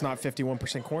 But it's not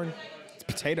 51% corn. It's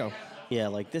potato. Yeah,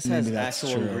 like this Maybe has that's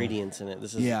actual true. ingredients in it.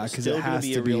 This is Yeah, because still it gonna has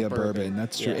be to a be real a bourbon.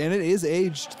 That's true. Yeah. And it is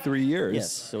aged 3 years.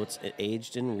 Yes, so it's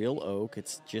aged in real oak.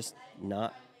 It's just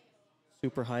not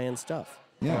super high-end stuff.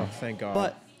 Yeah. Oh, thank God.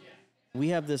 But we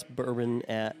have this bourbon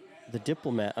at the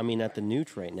Diplomat, at the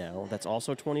Newt right now. That's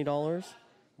also $20,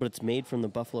 but it's made from the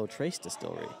Buffalo Trace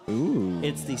distillery. Ooh.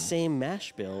 It's the same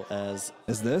mash bill as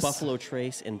this? Buffalo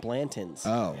Trace and Blanton's.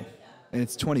 Oh. And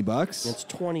it's $20? And it's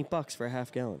 $20 for a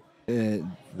half gallon.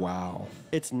 Wow.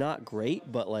 It's not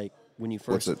great, but like when you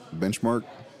What's first it? Benchmark?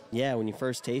 when you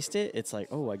first taste it, it's like,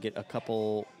 oh, I get a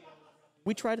couple.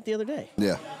 We tried it the other day.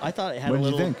 Yeah. I thought it had What a did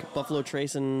you little think? Buffalo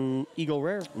Trace and Eagle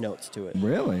Rare notes to it.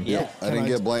 Really? Yeah. I didn't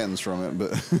get Blanton's from it,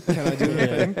 but Can I do the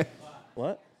thing?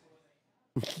 What?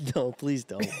 No, please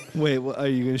don't. Wait, are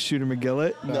you going to shoot him a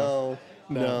gillet? No.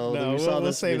 We No, saw we'll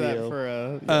this save video. that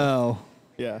for Oh.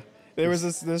 yeah. There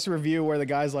was this review where the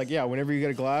guy's like, yeah, whenever you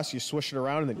get a glass, you swish it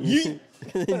around and then yeet.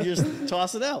 And just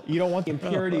toss it out. You don't want the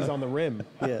impurities on the rim.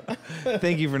 Yeah.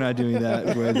 Thank you for not doing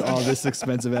that with all this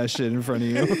expensive ass shit in front of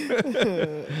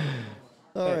you.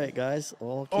 All right, guys.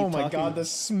 Well, I'll keep Oh my talking. God, the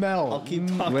smell. I'll keep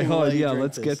talking. Wait, while hold on. you Yeah, drink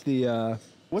let's this. get the.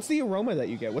 What's the aroma that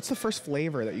you get? What's the first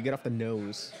flavor that you get off the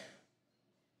nose?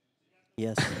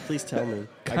 Yes, please tell me.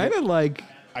 Kind of like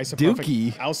Isopropyl-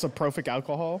 Dookie. Isopropyl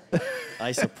alcohol?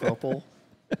 Isopropyl.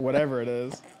 Whatever it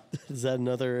is. Is that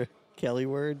another Kelly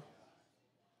word?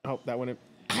 Oh, that one.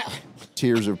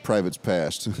 tears of privates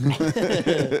past.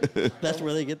 That's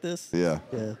where they get this. Yeah.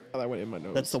 Yeah. Oh, that went in my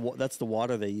nose. That's the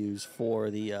water they use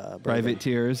for the bourbon. Private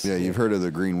tears. Yeah, you've heard of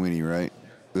the green weenie, right?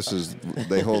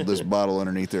 They hold this bottle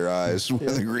underneath their eyes where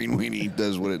the green weenie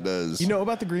does what it does. You know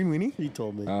about the green weenie? He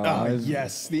told me.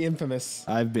 Yes, the infamous.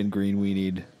 I've been green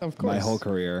weenied Of my course. whole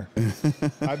career.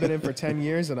 I've been in for 10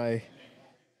 years and I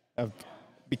have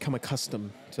become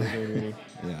accustomed to the green weenie.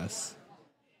 Yes.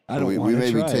 I don't we want to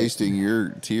may try be it. tasting your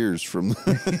tears from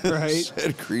the Right.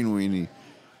 said green weenie.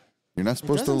 You're not It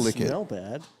supposed to doesn't lick smell it.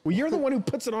 bad. Well, you're the one who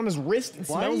puts it on his wrist and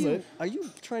Why smells it. are you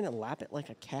trying to lap it like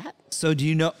a cat? So do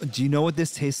you know what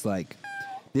this tastes like?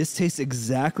 This tastes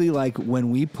exactly like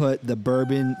when we put the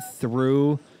bourbon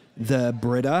through the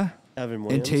Brita Evan and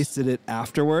Williams. tasted it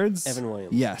afterwards. Evan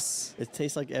Williams. Yes. It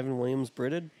tastes like Evan Williams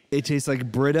Brited. It tastes like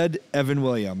Brita Evan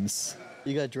Williams.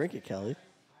 You gotta drink it, Kelly.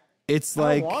 It's I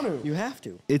like don't want to. You have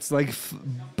to. it's like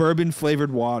bourbon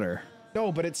flavored water.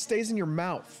 No, but it stays in your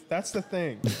mouth. That's the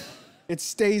thing. It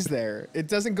stays there. It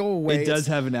doesn't go away. It does It's-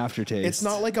 have an aftertaste. It's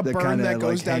not like a burn kinda, that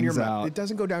goes like, down your hangs mouth. out. It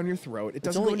doesn't go down your throat. It It's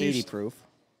doesn't go only in 80 your proof,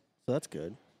 so that's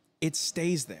good. It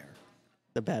stays there.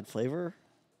 The bad flavor,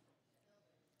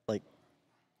 like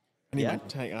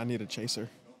I need a chaser.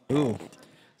 Ooh.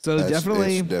 So It's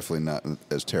definitely definitely not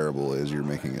as terrible as you're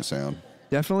making it sound.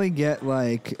 get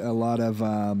like a lot of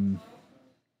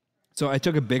so I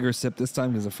took a bigger sip this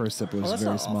time because the first sip was that's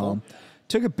very not small. awful.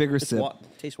 Took a bigger it's sip.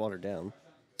 tastes watered down.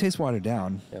 Tastes watered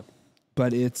down. Yeah.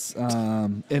 but it's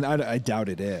and I doubt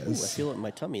it Ooh, I is. feel it in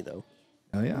my tummy though.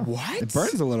 Oh yeah, What? It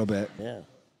burns a little bit.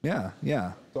 Yeah.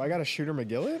 Yeah. So I got to Shooter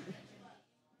McGillit?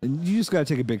 And you just gotta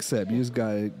take a big sip. You just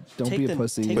gotta don't Take be the- a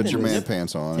pussy. take Put the your man nip-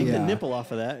 pants on. Take Yeah. the nipple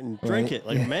off of that and drink Right? it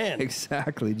like a man.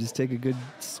 Exactly. Just take a good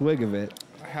swig of it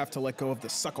I have to let go of the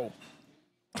suckle.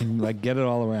 and like get it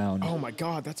all around. Oh my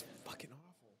God, that's fucking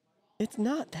awful. It's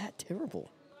not that terrible.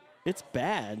 It's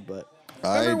bad, but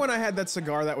Remember when I had that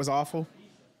cigar that was awful?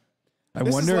 I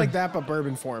This wonder. is like that, but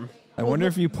bourbon form. I wonder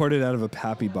if you poured it out of a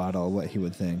Pappy bottle, what he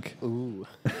would think. ooh,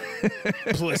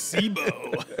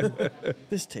 Placebo.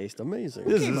 this tastes amazing.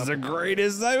 This is the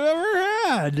greatest I've ever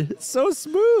had. It's so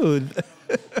smooth.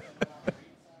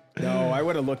 No, I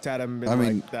would have looked at him and been I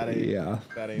mean, like, that ain't, Yeah,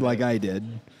 that ain't like it. I did.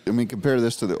 I mean, compare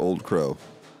this to the Old Crow,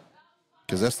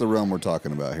 because that's the realm we're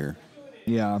talking about here.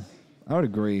 Yeah, I would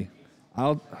agree.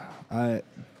 I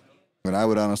And I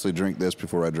would honestly drink this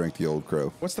before I drank the Old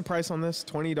Crow. What's the price on this?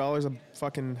 $20 a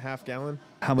fucking half gallon?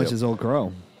 How much Yep. is Old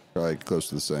Crow? Probably close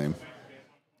to the same.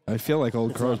 I feel like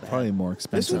Old Crow is not bad. probably more This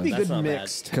would expensive be That's good not bad.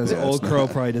 mixed. because Yeah, Old it's Crow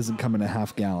not. probably doesn't come in a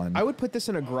half gallon. I would put this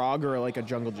in a grog or like a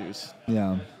jungle juice.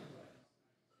 Yeah,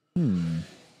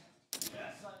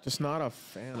 Just not a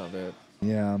fan of it.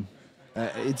 yeah.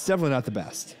 It's definitely not the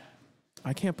best.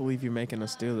 I can't believe you're making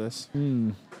us do this.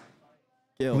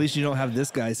 At least you don't have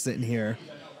this guy sitting here.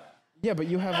 Yeah, but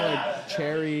you have like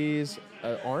cherries,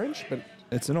 orange, but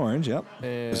It's an orange. Yep.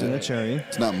 It's in a cherry.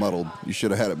 It's not muddled. You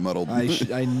should have had it muddled.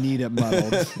 I need it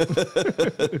muddled.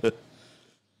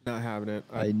 not having it.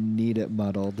 I need it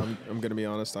muddled. I'm gonna be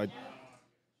honest. I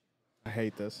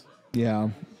hate this. Yeah.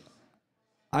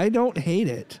 I don't hate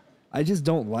it. I just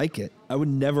don't like it. I would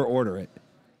never order it,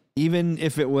 even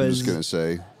if it I'm was just gonna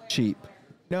say, cheap.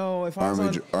 No, if I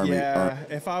was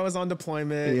if I was on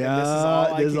deployment, Yeah, and this is all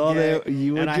I this is could all get,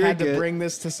 you would and I had drink to it. bring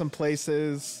this to some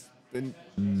places,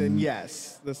 then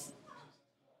yes, this.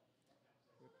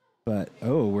 But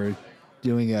we're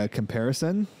doing a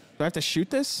comparison. Do I have to shoot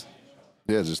this?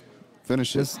 yeah, just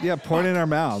finish it. Just pour it in our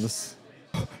mouths.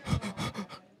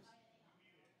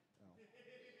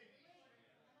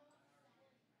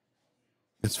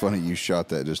 It's funny you shot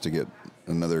that just to get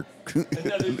another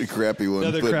crappy one.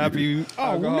 Another put- crappy.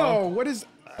 Oh no! What is?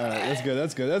 All right, that's good.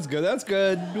 That's good. That's good. That's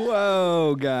good.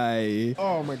 Whoa, guy.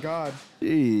 Oh my God!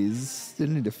 Jeez,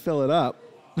 didn't need to fill it up.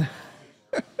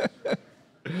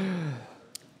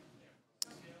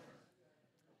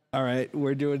 All right,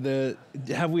 we're doing the.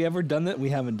 Have we ever done that? We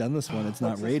haven't done this one. It's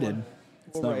not What's this rated. one?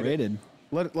 It's We'll not rate it.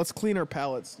 rated. Let's clean our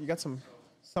palates. You got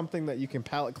something that you can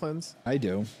palate cleanse? I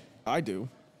do. I do.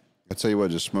 I tell you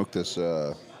what, just smoke this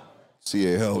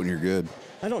CAO and you're good.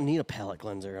 I don't need a palate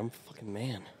cleanser. I'm a fucking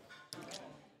man.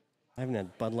 I haven't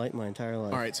had Bud Light my entire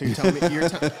life. All right, so you're telling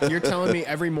me you're telling me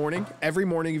every morning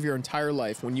of your entire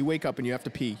life, when you wake up and you have to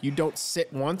pee, you don't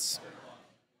sit once,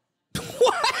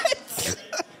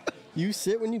 You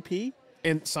sit when you pee?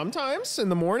 and sometimes in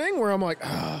the morning where I'm like,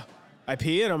 I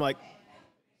pee and I'm like,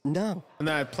 No. and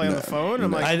then I play on the phone. And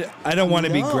I'm like, I don't want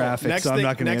to be No. graphic, so I'm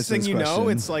not going to next answer thing this you know,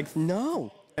 question. it's like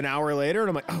No. an hour later, and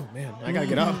I'm like, oh man, I gotta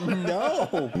get up.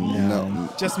 No. No.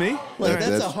 Just me? Like, That- that's a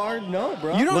that's- hard no,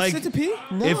 bro. You don't Like- sit to pee?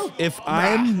 No. if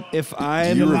I'm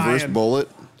Do you reverse lying. bowl it?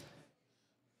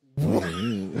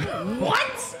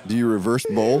 What? Do you reverse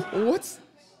bowl? What's?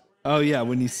 oh yeah,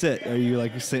 when you sit, are you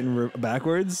like sitting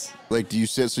backwards? Like, do you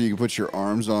sit so you can put your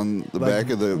arms on the back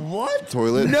of the What?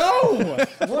 toilet? No.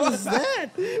 What is that?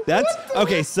 That's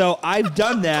okay. So I've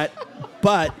done that,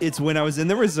 but it's when I was in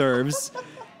the reserves,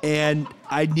 and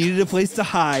I needed a place to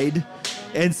hide,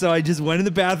 and so I just went in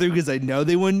the bathroom because I know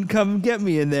they wouldn't come get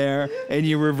me in there. And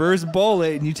you reverse bowl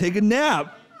it, and you take a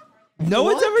nap. No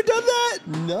one's What? ever done that.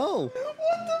 No. What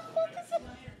the fuck is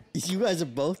that? You guys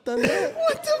have both done that?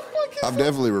 What the fuck is? I've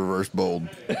definitely reverse bowled.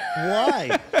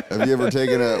 Why? Have you ever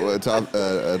taken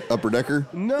a upper decker?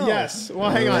 No. Yes. Well,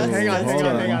 hang on.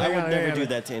 I would never do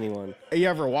that to anyone. You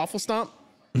ever waffle stomp?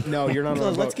 No, you're not on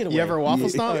a Let's boat. get away. You ever waffle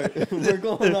stomp? We're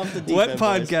going off the deep What end,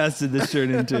 boys. podcast did this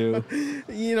turn into?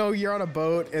 You know, you're on a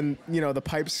boat and, you know, the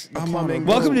pipes, the plumbing.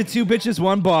 Welcome to Two Bitches,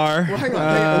 One Bar. Well, hang on.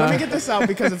 Let me get this out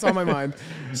because it's on my mind.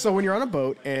 So when you're on a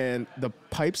boat and the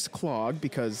pipes clog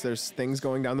because there's things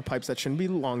going down the pipes that shouldn't be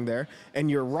along there,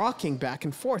 and you're rocking back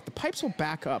and forth, the pipes will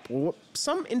back up. Well, what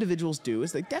some individuals do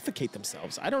is they defecate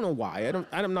themselves. I don't know why.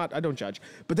 I don't judge.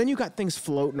 But then you got things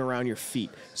floating around your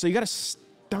feet. So you got to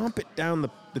stomp it down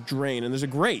the drain, and there's a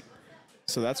grate.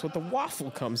 So that's what the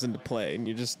waffle comes into play, and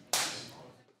you just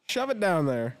shove it down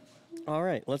there. All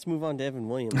right, let's move on to Evan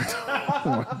Williams.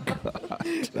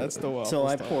 That's the waffle. So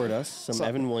I stomp. poured us some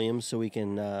Evan Williams so we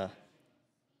can,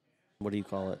 what do you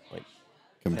call it? Like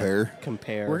Compare.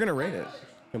 compare. We're gonna rate it.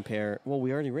 compare. Well,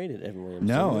 we already rated Evan Williams.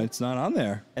 No, didn't we? it's not on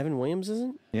there. Evan Williams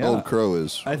isn't. Yeah. Old Crow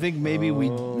is. I think maybe maybe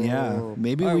All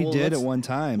we right, did at let's- one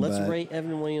time. Let's but, rate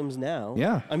Evan Williams now.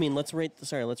 Yeah. I mean, let's rate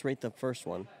the first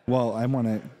one. Well, I want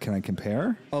to. Can I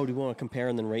compare? Oh, do you want to compare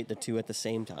and then rate the two at the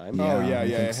same time? Yeah. Oh, I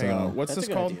yeah. think Hang on. so. What's That's this a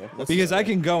good called? idea. What's Because I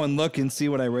can go and look and see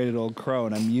what I rated Old Crow,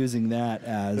 and I'm using that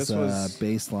as This was-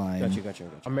 baseline. Gotcha.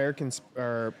 American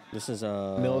or This is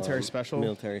Military special?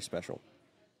 Military special.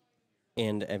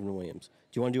 And Evan Williams.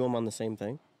 Do you want to do them on the same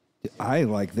thing? I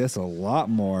like this a lot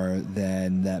more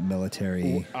than that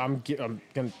military. I'm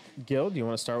gonna. Gil, do you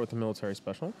want to start with the military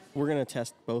special? We're gonna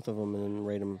test both of them and then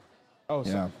rate them. Oh,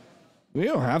 Yeah. We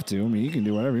don't have to. I mean, you can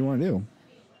do whatever you want to do.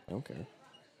 Okay.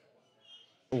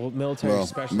 Well, military Well,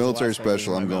 special. military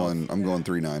special. I'm going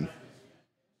 3.9.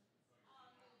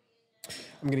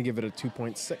 I'm gonna give it a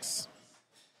 2.6.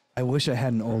 I wish I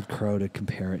had an Old Crow to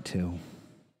compare it to.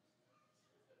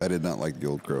 I did not like the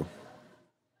Old Crow.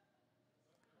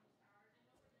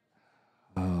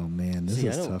 Oh man, this See,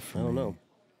 is I don't, tough for I don't me. know.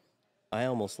 I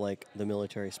almost like the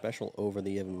military special over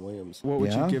the Evan Williams. What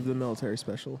would Yeah? you give the military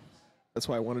special? That's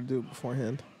why I wanted to do it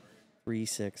beforehand.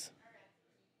 3.6.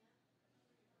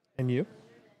 And you?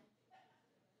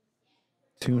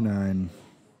 2.9.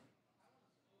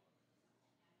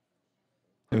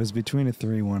 It was between a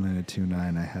 3.1 and a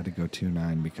 2.9. I had to go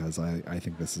 2.9 because I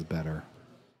think this is better.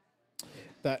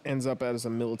 That ends up as a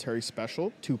military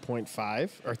special, 2.5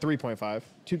 or 3.5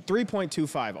 to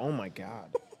 3.25. Oh my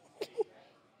god.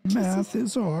 Math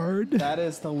is hard. That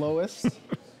is the lowest.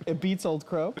 It beats Old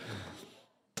Crow.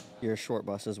 Your short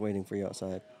bus is waiting for you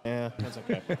outside. Yeah, that's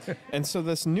okay. And so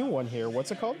this new one here, what's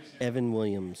it called? Evan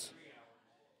Williams.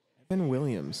 Evan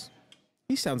Williams.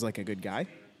 He sounds like a good guy.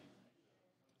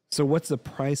 So what's the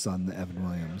price on the Evan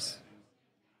Williams?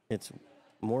 It's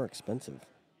more expensive.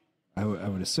 I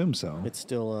would assume so. It's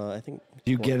still, I think.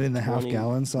 Do you get it in the 20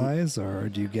 half-gallon size, or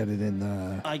do you get it in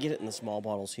the... I get it in the small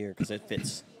bottles here because it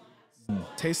fits.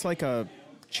 Tastes like a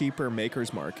cheaper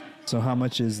Maker's Mark. So how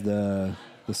much is the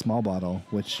small bottle?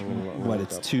 Which, what,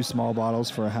 it's 2 small bottles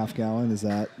for a half-gallon? Is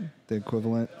that the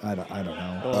equivalent? I don't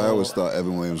know. I always thought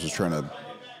Evan Williams was trying to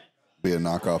be a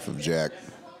knockoff of Jack.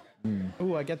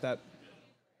 Ooh, I get that.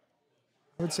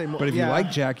 I would say more. But if yeah. you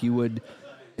like Jack, you would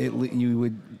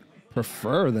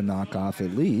prefer the knockoff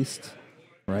at least,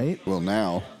 right? Well,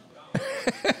 now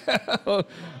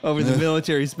Over the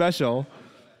military special.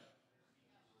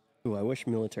 Ooh, I wish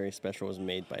military special was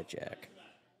made by Jack.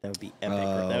 That would be epic.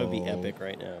 That would be epic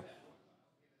right now.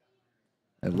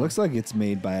 It looks like it's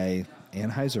made by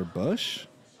Anheuser-Busch.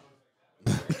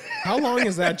 How long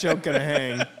is that joke gonna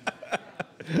hang?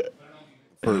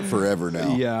 for forever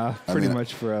now. Yeah, pretty mean,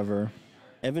 much forever.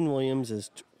 Evan Williams is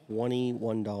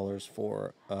 $21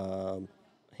 for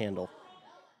handle.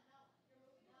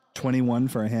 21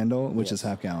 for a handle, which Yes. is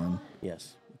half-gallon.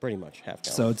 Yes, pretty much half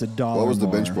gallon. So it's $1 What was the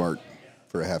more. benchmark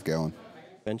for a half gallon?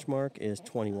 Benchmark is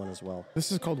 21 as well.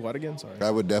 This is called what again? Sorry. I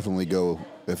would definitely go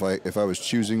if I was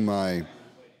choosing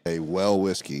a well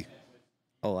whiskey.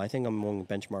 Oh, I think I'm going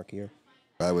benchmark here.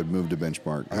 I would move to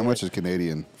benchmark. How much is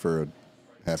Canadian for a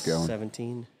half gallon?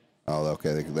 17. Oh,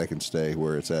 okay, that can stay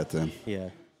where it's at then. Yeah.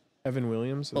 Evan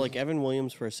Williams. But like Evan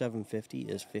Williams for a 750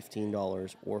 is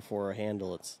 $15, or for a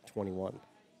handle it's 21.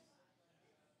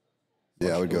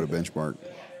 Yeah, I would go to benchmark.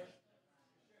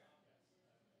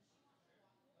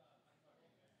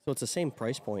 So it's the same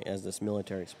price point as this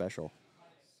military special.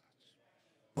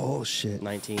 Bullshit.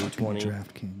 19, Fucking 20.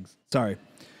 DraftKings. Sorry.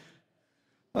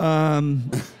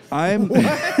 I'm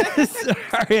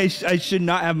sorry. I should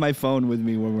not have my phone with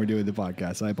me when we're doing the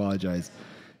podcast. I apologize.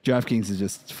 DraftKings is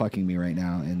just fucking me right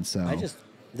now, and so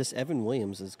This Evan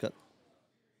Williams has got.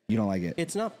 you don't like it.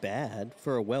 It's not bad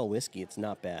for a well whiskey. It's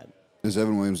not bad. Is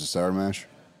Evan Williams a sour mash?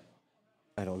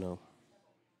 I don't know.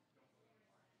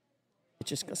 It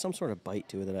just got some sort of bite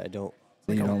to it that I don't.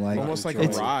 That you don't like. almost like a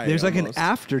It's- rye, There's like almost. an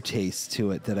aftertaste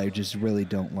to it that I just really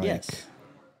don't like. Yes.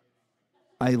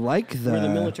 I like Where the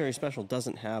military special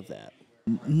doesn't have that.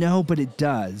 No, but it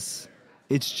does.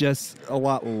 It's just a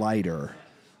lot lighter.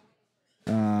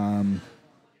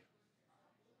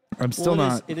 I'm still Well,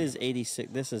 not. It is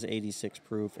 86. This is 86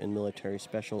 proof, and military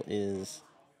special is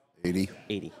 80.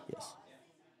 80. Yes.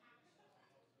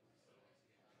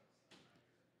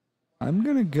 I'm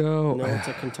gonna go. No, it's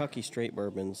a Kentucky straight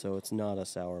bourbon, so it's not a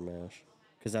sour mash,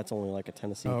 because that's only like a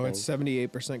Tennessee Oh, thing. it's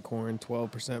 78% corn,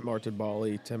 12% malted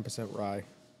barley, 10% rye.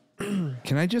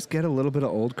 Can I just get a little bit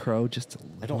of Old Crow? Just a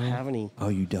little. I don't have any. Oh,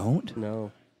 you don't?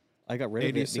 No, I got rid of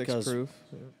it 86 because proof.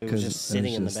 it was just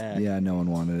sitting in the just- bag. Yeah, no one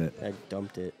wanted it. I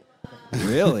dumped it.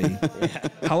 Really?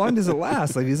 How long does it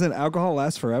last? Like, doesn't alcohol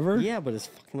last forever? Yeah, but it's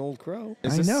fucking Old Crow.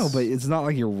 Is I this- know, but it's not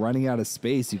like you're running out of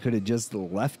space. You could have just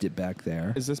left it back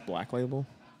there. Is this Black Label?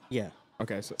 Yeah.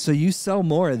 Okay, so So you sell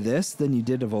more of this than you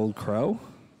did of Old Crow?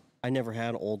 I never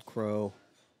had Old Crow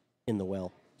in the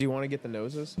well. do you want to get the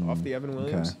noses off the Evan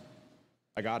Williams? okay.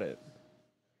 I got it.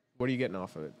 What are you getting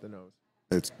off of it? The nose.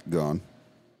 It's gone.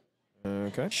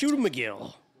 Okay. Shoot him,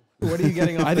 McGill. What are you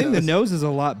getting off I think the nose? nose is a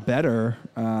lot better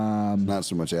Not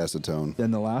so much acetone. than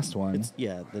the last one.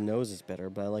 Yeah, the nose is better,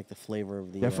 but I like the flavor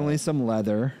of the Definitely some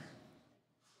leather,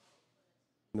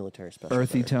 military special.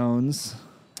 earthy better. tones.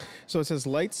 So it says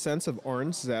light sense of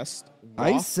orange zest.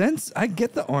 I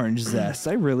get the orange zest.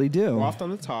 I really do. Waft on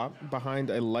the top, behind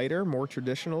a lighter, more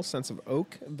traditional sense of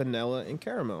oak, vanilla, and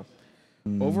caramel.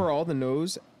 Overall, the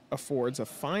nose affords a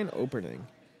fine opening.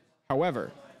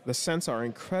 However, the scents are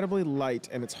incredibly light,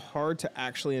 and it's hard to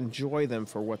actually enjoy them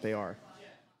for what they are.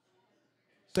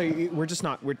 So we're just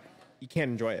not. You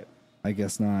can't enjoy it. I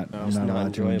guess not. I'm it's not not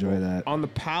allowed to enjoy enjoyable. that. On the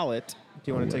palate,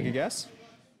 do you want to take a guess?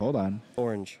 Hold on.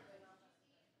 Orange.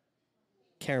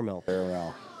 Caramel.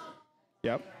 Caramel.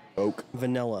 Yep. Oak.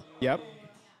 Vanilla. Yep.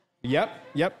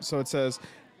 So it says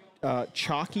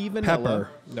chalky vanilla. Pepper.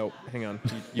 Nope. Hang on.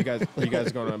 You guys are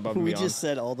going above and We beyond. just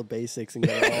said all the basics and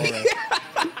got it all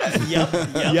right.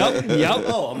 Yep.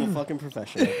 Oh, I'm a fucking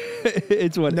professional.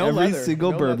 It's what No every leather.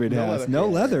 single No bourbon leather. has. No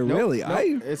leather, Nope, really.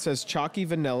 nope. It says chalky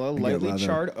vanilla, lightly leather.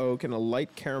 charred oak, and a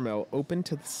light caramel open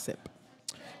to the sip.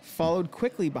 Followed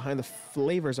quickly behind the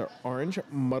flavors are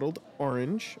muddled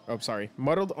orange,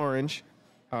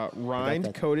 rind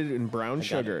that. coated in brown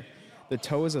sugar. The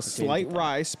toe is a slight get that.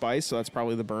 rye spice, so that's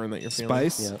probably the burn that you're feeling.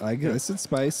 Spice. Yeah. I said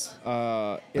spice.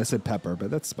 I It's said pepper, but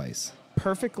that's spice.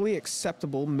 perfectly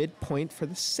acceptable midpoint for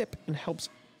the sip and helps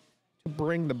to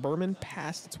bring the bourbon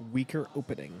past its weaker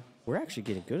opening. We're actually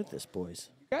getting good at this, boys.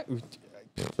 Well,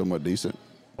 Somewhat decent.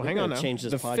 hang on now. Change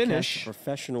this The podcast finish. to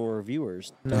professional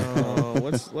reviewers. No,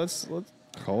 let's.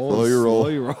 Cold. Slow your roll. Slow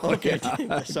your roll. Okay,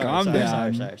 Yeah. sorry, Calm sorry,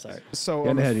 down. sorry. So Getting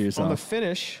on the, ahead of on yourself. the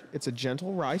finish, it's a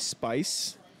gentle rye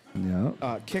spice.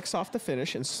 Yeah. Kicks off the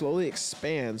finish and slowly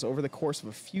expands over the course of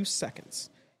a few seconds.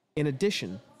 In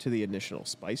addition to the initial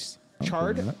spice,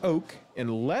 charred yeah. oak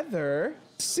and leather.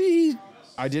 See,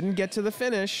 I didn't get to the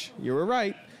finish. You were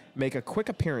right. Make a quick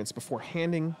appearance before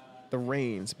handing the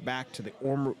reins back to the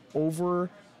over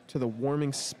to the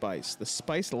warming spice. The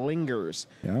spice lingers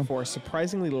Yeah. for a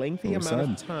surprisingly lengthy What we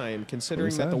amount of said. time, considering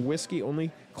What we that the said. whiskey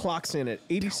only clocks in at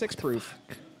 86 proof.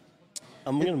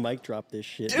 I'm gonna mic drop this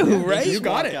shit. Dude, right? You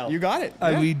got Walk it. out. You got it.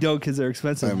 I Yeah. mean, don't because they're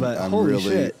expensive, but holy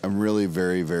shit. I'm really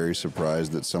very, very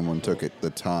surprised that someone took the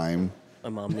time My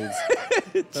mom needs.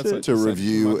 That's what to you said.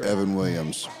 review Evan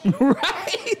Williams.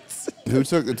 Right. Who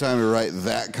took the time to write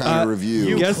that kind of review?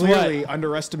 You Guess clearly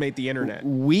underestimate the internet.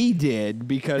 We did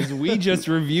because we just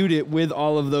reviewed it with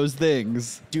all of those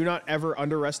things. Do not ever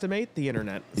underestimate the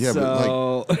internet. Yeah,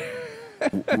 so,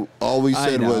 but all we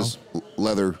said know. was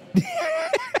leather,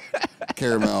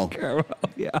 caramel,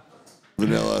 yeah.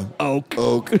 vanilla, oak.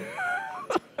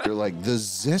 You're like the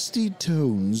zesty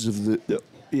tones of the.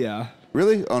 Yeah.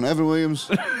 Really? On Evan Williams?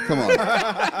 Come on.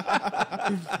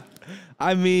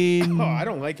 I mean, Oh, I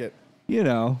don't like it. you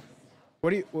know,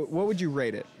 What would you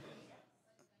rate it?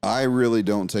 I really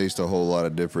don't taste a whole lot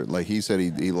of different. Like he said,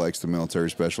 he likes the military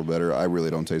special better. I really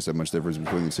don't taste that much difference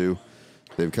between the two.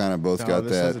 They've kind of both No, got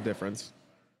this has a that. difference.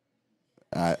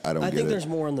 I don't I get think it. there's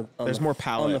more on the. There's more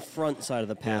palate. on the front side of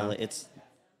the palate. It's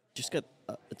just got.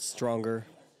 It's stronger.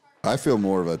 I feel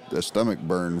more of a stomach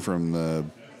burn from the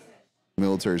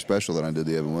military special than I did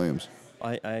the Evan Williams.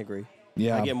 I agree.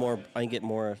 Yeah. I get more.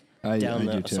 I down do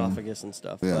the too. esophagus and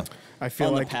stuff. Yeah. but I feel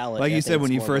on like the palate. like I you think said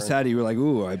when it's you more first burn. had it, you were like,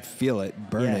 "Ooh, I feel it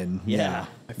burning." Yeah.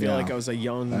 I feel Yeah. like I was a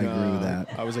young. I agree with that.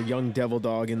 I was a young devil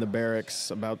dog in the barracks,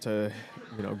 about to,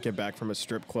 get back from a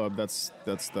strip club. That's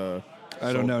the.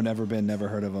 I don't know. Never been. Never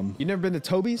heard of them. You never been to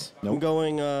Toby's? I'm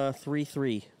going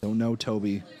 3-3. Don't know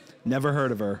Toby. Never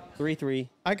heard of her. 3-3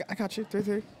 I got you.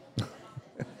 3-3.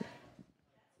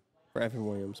 for Evan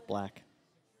Williams, black,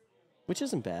 which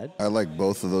isn't bad. I like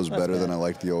both of those That's better than bad. I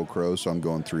like the Old Crow, so I'm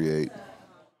going 3-8.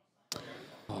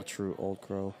 Oh, true, Old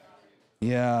Crow.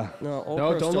 Yeah. No, Old No,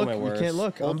 Crow's don't still look. my You worst. can't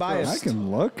look. I'm Old Crow's- biased. I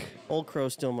can look. Old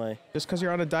Crow's still my. Just because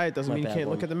you're on a diet doesn't My mean you bad can't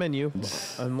look one. at the menu,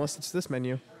 unless it's this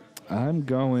menu. I'm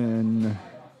going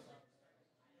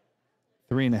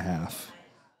 3.5.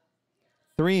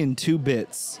 3 and 2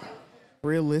 bits.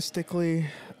 Realistically,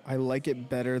 I like it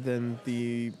better than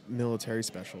the military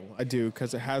special. I do,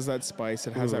 because it has that spice,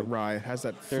 it has that rye, it has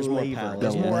that There's more flavor. palate.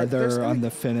 The Yeah. leather on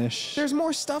the finish. There's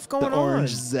more stuff going the on. orange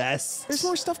zest. There's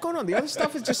more stuff going on. The other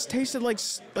stuff is just tasted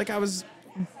like I was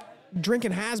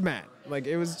drinking hazmat. Like,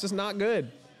 it was just not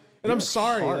good. And I'm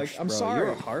sorry. Harsh, I'm bro. sorry.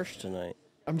 You're harsh tonight.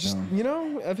 I'm just,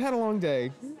 I've had a long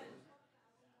day.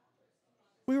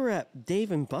 We were at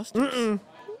Dave and Buster's.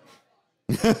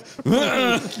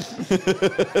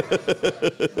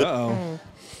 Uh-oh.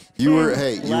 You were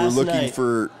Last looking night.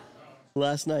 for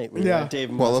Last night we were Yeah. at Dave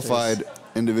and qualified Buster's.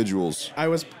 individuals. I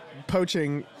was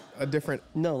poaching a different.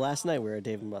 No, last night we were at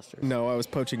Dave and Buster's. No, I was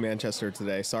poaching Manchester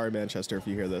today. Sorry, Manchester, if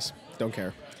you hear this. Don't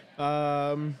care.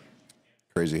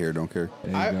 Crazy hair, don't care.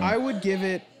 There you go. I would give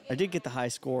it. I did get the high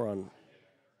score on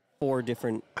 4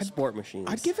 different sport machines.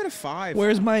 I'd give it a 5.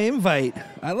 Where's my invite?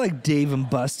 I like Dave and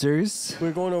Buster's. We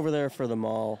were going over there for the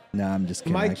mall No, I'm just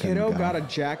kidding. My I couldn't kiddo go. got a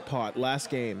jackpot last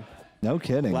game. No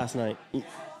kidding. last night.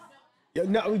 Yeah,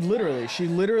 no, literally. She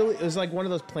literally, it was like one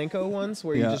of those Planko ones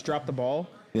where you Yeah. just drop the ball.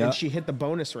 Yeah. And she hit the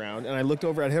bonus round. And I looked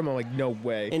over at him. I'm like, no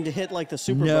way. And to hit like the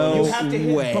super No. bonus. You have to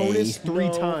hit way. bonus 3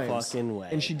 No times. fucking way.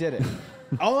 And she did it.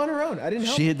 All on her own. I didn't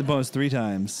help. She hit the bonus 3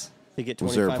 times. To get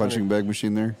Was there a 2,500 punching bag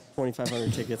machine there?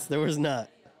 2,500 tickets. There was not.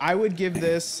 I would give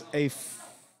this a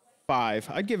 5.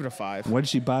 I'd give it a 5. What did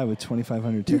she buy with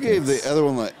 2,500 You tickets? gave the other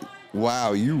one like,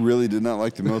 wow, you really did not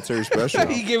like the military special.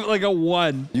 He gave it like a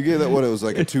 1. You gave that what? It was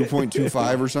like a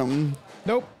 2.25 or something.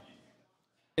 Nope.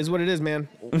 Is what it is, man.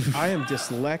 I am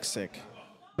dyslexic.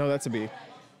 No, that's a B.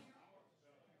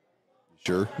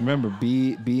 Sure. Remember,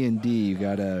 B and D, you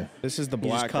gotta, This is the You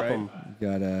just black, cup right?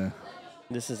 'em.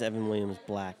 This is Evan Williams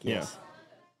Black. Yes.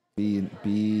 B and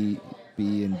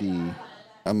D.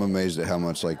 I'm amazed at how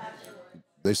much like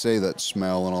they say that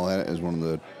smell and all that is one of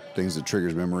the things that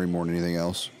triggers memory more than anything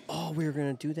else. Oh, we were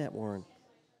gonna do that, Warren.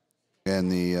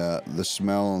 And the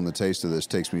smell and the taste of this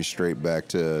takes me straight back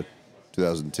to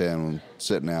 2010 when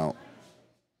sitting out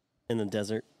In the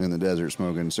desert in the desert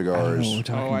smoking I don't cigars. know what we're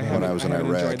talking Oh, I about. haven't, I was in haven't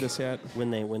Iraq. enjoyed this yet.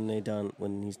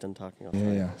 when he's done talking. I'll tell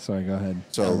you. Yeah. Sorry, go ahead.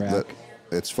 So Iraq. that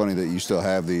it's funny that you still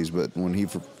have these, but when he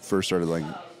first started like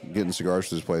getting cigars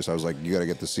to this place, I was like, you got to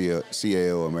get the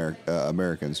CAO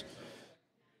Americans,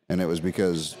 and it was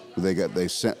because they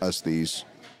sent us these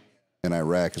in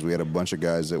Iraq because we had a bunch of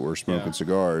guys that were smoking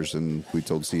cigars, and we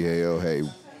told CAO, hey,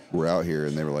 we're out here,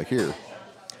 and they were like, here.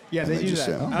 Yeah, And they they do just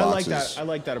that. sent I like that. boxes. I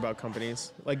like that about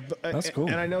companies. Like, That's cool.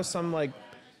 And I know some like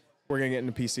we're gonna get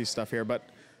into PC stuff here, but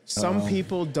some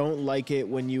people don't like it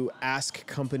when you ask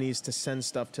companies to send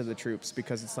stuff to the troops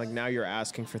because it's like now you're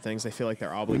asking for things. They feel like they're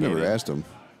We obligated. never asked them.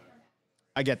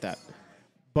 I get that,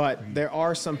 but there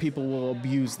are some people who will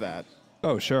abuse that.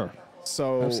 Oh, sure.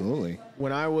 So Absolutely.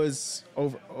 when I was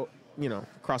over,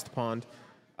 across the pond,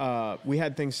 we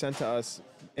had things sent to us,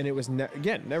 and it was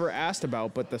never asked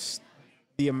about, but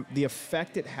the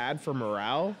effect it had for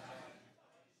morale,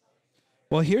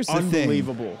 Well, here's the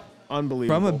unbelievable, thing.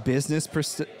 unbelievable. From a business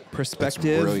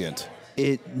perspective, Brilliant.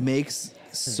 it makes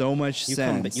so much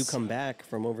sense. You come back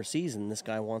from overseas and this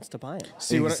guy wants to buy it.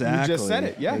 See what you just said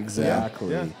it, yeah,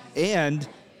 Exactly. Yeah. And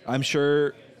I'm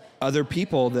sure other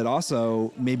people that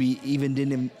also maybe even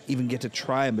didn't even get to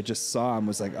try them, but just saw them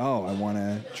was like, oh, I want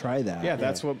to try that. Yeah,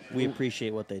 that's what We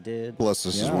appreciate what they did. Plus,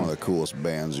 this is Yeah. one of the coolest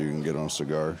bands you can get on a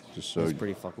cigar. Just so It's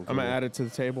pretty fucking cool. I'm gonna add it to the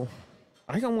table.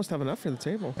 I almost have enough for the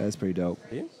table. That's pretty dope.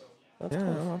 You? That's Yeah,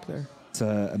 cool. I'm up there. It's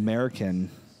American.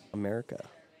 America.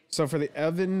 So for the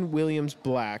Evan Williams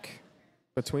Black,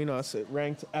 between us, it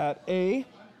ranked at a.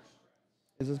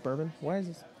 Is this bourbon? Why is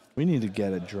this? We need to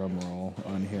get a drum roll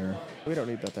on here. We don't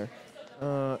need that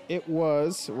there. It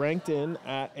was ranked in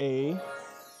at a.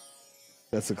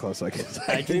 That's the close I can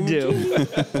dream do.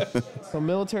 So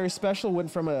military special went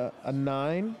from a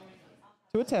 9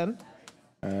 to a 10.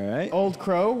 All right. Old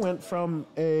Crow went from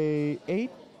a 8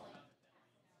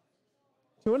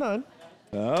 to a 9.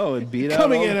 Oh, it beat out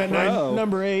Coming Old in at Crow.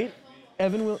 number 8,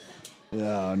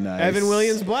 Oh, nice. Evan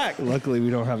Williams Black. Luckily, we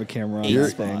don't have a camera on You're,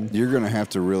 this thing. you're gonna have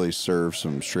to really serve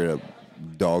some straight up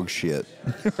dog shit.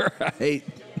 Right.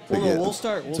 Well, get- no, we'll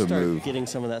start to move. getting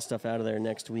some of that stuff out of there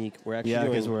next week. We're actually Yeah,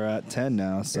 because doing. we're at 10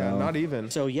 now. So Yeah, not even.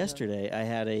 So yesterday I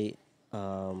had a.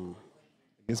 I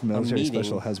guess military meeting.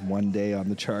 special has one day on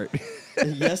the chart.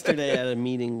 Yesterday I had a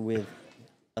meeting with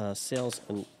a sales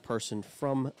person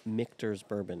from Michter's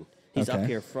Bourbon. He's up Okay.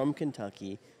 here from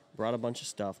Kentucky, brought a bunch of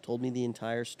stuff, told me the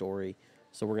entire story.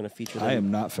 So we're going to feature them. I am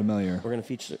not familiar. We're going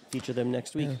to feature them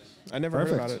next week. I never heard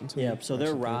Perfect. about it until Yeah, you so their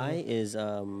actually told rye me. is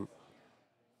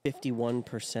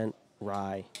 51%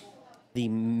 rye. The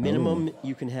minimum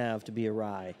you can have to be a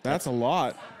rye. That's a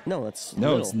lot. No, it's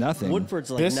No, little. it's nothing.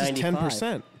 Woodford's like This 95. is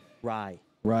 10%. Rye.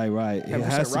 Right. It 10%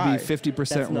 has to rye. be 50%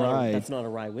 That's not, rye. that's not a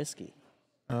rye whiskey.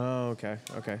 Oh, okay.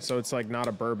 So it's like not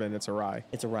a bourbon, it's a rye.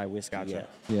 It's a rye whiskey. Gotcha.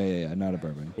 Yeah. Yeah, not a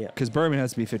bourbon. Yeah. Because bourbon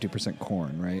has to be 50%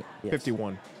 corn, right? Yes.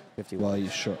 51. 51. Well, you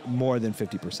sure more than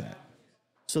 50%.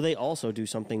 So they also do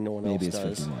something no one Maybe else it's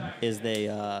does. 51. Is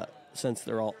they, since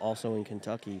they're all also in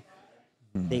Kentucky,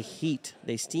 they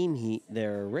steam heat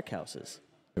their rick houses.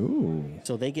 Ooh.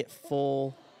 So they get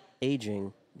full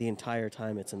aging the entire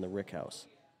time it's in the rick house.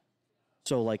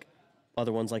 So like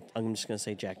other ones, like I'm just gonna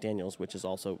say Jack Daniels, which is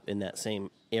also in that same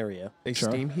area. They Sure.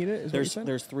 steam heat it? Is what you said?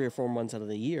 There's 3 or 4 months out of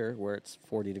the year where it's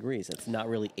 40 degrees. It's not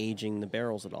really aging the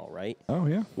barrels at all, right? Oh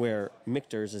yeah. Where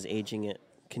Michter's is aging it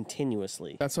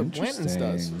continuously. That's what Blanton's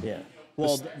does. Interesting. Yeah.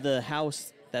 Well, the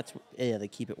house, they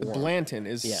keep it warm. Blanton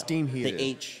is Yeah. steam heated. The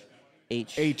H.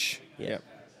 H. Yeah. Yep.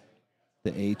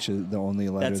 The H is the only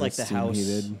letter That's like the steam house.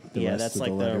 heated. The Yeah, rest that's of like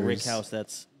the letters- rick house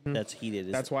that's heated.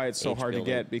 is That's why it's so H hard to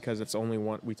building. get, because it's only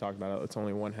one. We talked about it. It's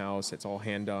only one house. It's all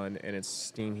hand done and it's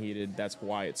steam heated. That's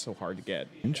why it's so hard to get.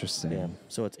 Interesting. Yeah,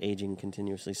 so it's aging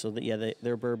continuously. So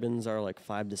their bourbons are like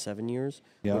 5 to 7 years,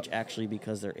 Yep. which actually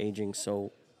because they're aging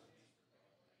so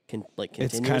It's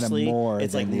continuously, kind of more.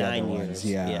 It's than like the 9 other years. ones.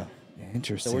 Yeah.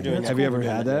 Interesting. So we're doing Have that. you ever We're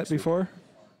doing had that that next week. before?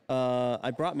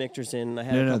 I brought Michter's in. I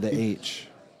had No, a no, couple- the H.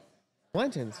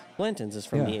 Blanton's. Blanton's is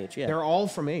from Yeah. the H. Yeah, They're all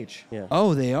from H. yeah,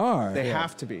 Oh, they are. They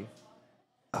have to be,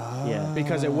 yeah.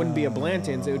 because it wouldn't be a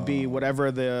Blanton's. It would be whatever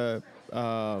the.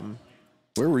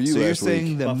 Where were you So you're last saying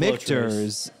week? the Buffalo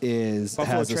Michter's Buffalo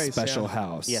has a Trace, special yeah.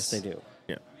 house? Yes, they do.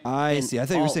 Yeah. I And see. I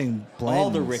thought you were all- saying all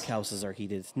the Blanton's. rick houses are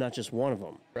heated. It's not just one of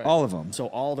them. All of them. So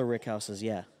all the rick houses,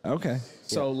 yeah. Okay.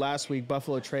 So last week,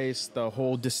 Buffalo Trace, the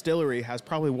whole distillery has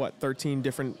probably 14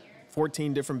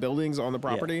 different buildings on the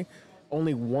property.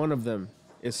 Only one of them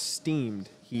is steamed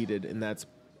heated, and that's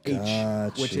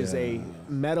H, which is a Gotcha.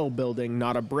 metal building,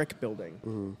 not a brick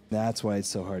building. That's why it's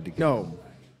so hard to get. No,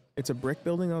 it's a brick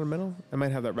building, not a metal. I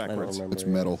might have that I don't backwards. remember. It's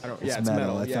metal. I don't. It's Yeah, it's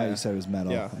metal. I yeah. thought you said it was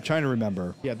metal. Yeah. I'm trying to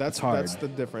remember. Yeah, It's that's hard. That's the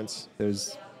difference.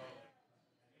 There's.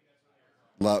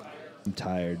 I'm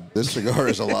tired. This cigar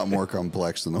is a lot more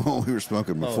complex than the one we were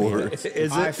smoking before. yeah.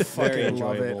 Is I it? fucking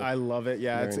love it. enjoyable. I love it.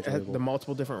 Yeah, Very it has enjoyable. the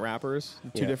multiple different wrappers,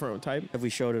 two Yeah. different type. Have we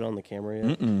showed it on the camera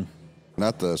yet?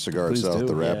 Not the cigar Please itself,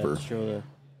 do. the Yeah, wrapper. show the.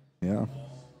 Yeah.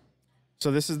 So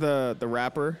this is the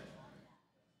wrapper,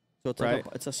 So it's Right.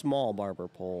 like it's a small barber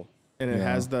pole. and it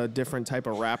Yeah. has the different type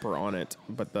of wrapper on it.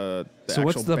 But the So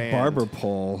what's actual the band, barber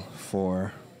pole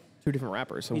for? Two different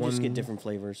wrappers. So You one, just get different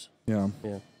flavors. Yeah.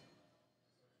 Yeah.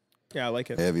 Yeah, I like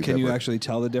it. Heavy Can you pepper. actually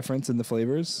tell the difference in the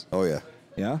flavors? Oh, yeah.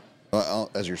 Yeah.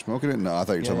 As you're smoking it? No, I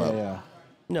thought you were talking about. yeah.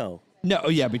 No, No. Oh,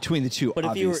 yeah. Between the two. but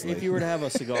obviously. if you were to have a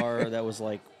cigar that was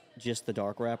like just the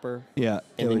dark wrapper, Yeah. It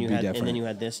and would then you be had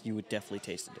different. this, you would definitely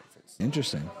taste the difference.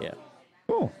 Interesting. Yeah.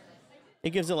 Cool.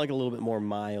 It gives it like a little bit more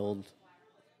mild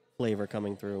flavor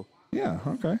coming through. Yeah.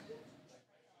 Okay.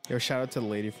 Yo, shout out to the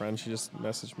lady friend. She just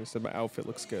messaged me, said my outfit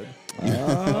looks good.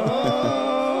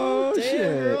 Oh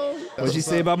shit! What'd you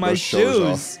say about my Brush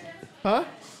shoulders shoes? Huh?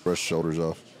 Brush shoulders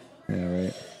off.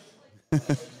 Yeah.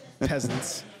 Right.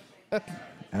 Peasants.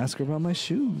 Ask her about my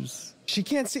shoes. She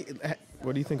can't see.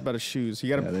 What do you think about his shoes? You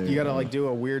Yeah, gotta, there you you gotta go. like do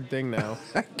a weird thing now.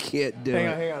 I can't do hang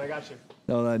it. on, I got you.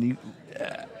 Hold on. You.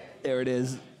 There it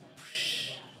is.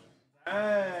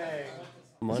 Hey.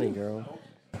 Money, girl.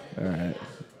 All right.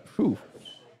 Whew.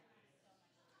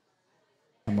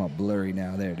 I'm all blurry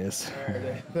now. There it is.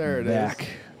 There it is.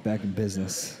 Back in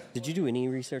business. Did you do any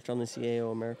research on the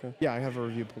CAO America? Yeah, I have a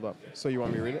review pulled up. So you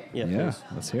want me to read it? Yeah. Yeah. Please.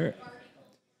 Let's hear it.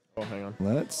 Oh, hang on.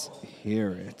 Let's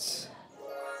hear it.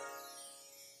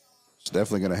 It's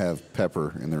definitely going to have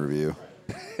pepper in the review.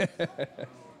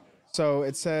 So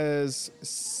it says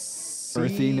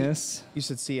Earthiness. You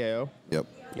said CAO. Yep.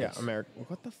 Yeah, America.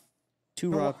 What the? Two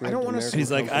No, rock. I don't ribbed wanna American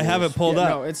He's like, I companies. have it pulled Yeah, up.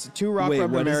 no, it's two rock Wait,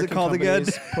 rubber what is it American called again?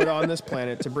 companies put on this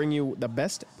planet to bring you the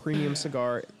best premium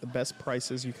cigar, the best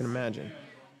prices you can imagine.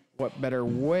 What better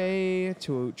way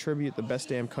to tribute the best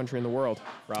damn country in the world,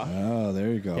 Ra? Oh, there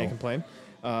you go. Can't complain.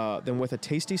 Than with a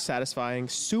tasty, satisfying,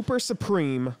 super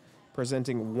supreme,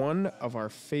 presenting one of our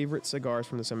favorite cigars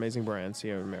from this amazing brand,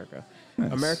 CAO America.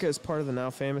 Nice. America is part of the now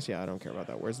famous. Yeah, I don't care about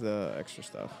that. Where's the extra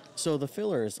stuff? So the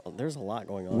fillers, there's a lot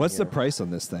going on. What's the here. price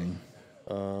on this thing?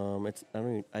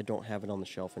 I don't have it on the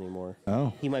shelf anymore.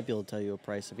 Oh. He might be able to tell you a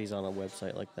price if he's on a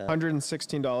website like that.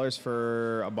 $116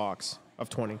 for a box of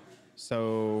 20.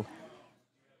 So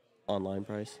Online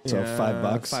price. So yeah, $5?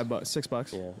 $5,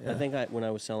 $6. Yeah. I think when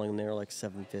I was selling them, they were like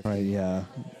 $7.50. Right, yeah.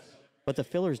 But the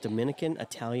filler's Dominican,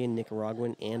 Italian,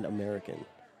 Nicaraguan, and American.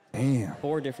 Damn.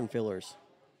 4 different fillers.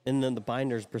 And then the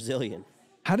binder's Brazilian.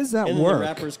 How does that And then work? the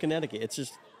wrapper's Connecticut.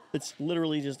 It's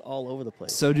literally just all over the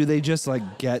place. So do they just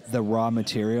like get the raw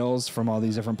materials from all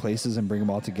these different places and bring them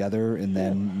all together and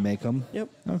then make them? Yep.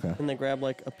 Okay. And they grab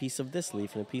like a piece of this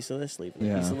leaf and a piece of this leaf and a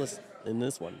Yeah. piece of this and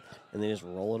this one. And they just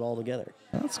roll it all together.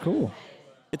 That's cool.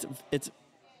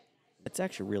 It's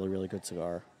actually a really, really good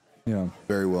cigar. Yeah.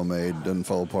 Very well made. Doesn't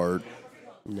fall apart.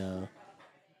 No.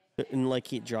 And like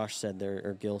Josh said there,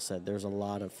 or Gil said, there's a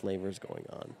lot of flavors going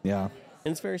on. Yeah.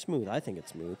 And it's very smooth. I think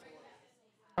it's smooth.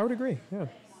 I would agree. Yeah.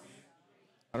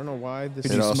 I don't know why this.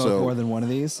 Could It you also- smoke more than one of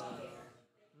these?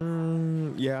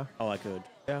 Yeah. Oh, I could.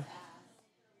 Yeah.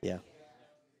 Yeah.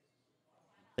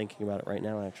 Thinking about it right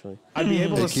now, actually. I'd be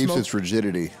able to It keeps smoke. its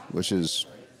rigidity, which is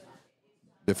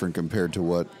different compared to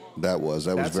what that was.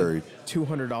 That was That's very a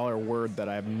 $200 word that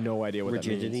I have no idea what that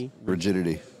Rigidity. means.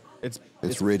 rigidity.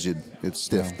 It's Rigid. It's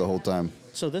stiff the whole time.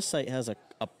 So this site has a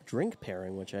drink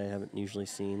pairing, which I haven't usually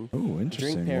seen. Ooh,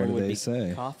 interesting. Drink pairing What do would they be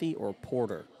say? coffee or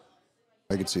porter.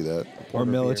 I could see that. Or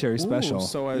military Ooh, special.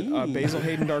 so a Basil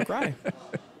Hayden Dark Rye.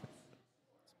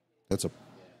 That's a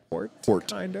Port. Port.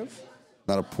 Kind of.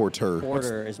 not a porter.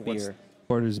 Porter is what's- beer,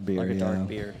 Porter's beer, like a yeah. dark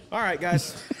beer. All right,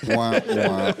 guys. Wow,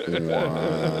 wow,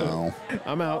 wow.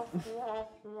 I'm out.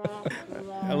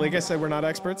 Like I said, we're not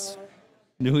experts.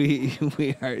 We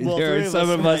are. Well, there three are of some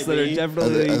us of us might that are be.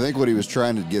 definitely. I think what he was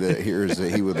trying to get at here is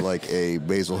that he would like a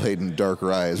Basil Hayden dark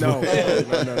rye. as No.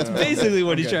 well. no. basically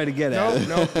what he's trying to get at.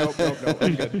 No.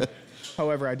 I'm good.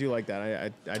 However, I do like that.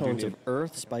 I do Tones need. of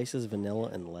earth, spices, vanilla,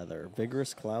 and leather.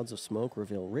 Vigorous clouds of smoke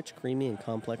reveal rich, creamy, and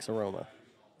complex aroma.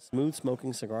 Smooth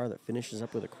smoking cigar that finishes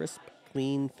up with a crisp,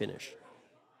 clean finish.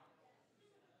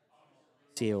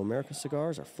 CAO America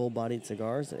cigars are full-bodied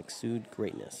cigars that exude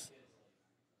greatness.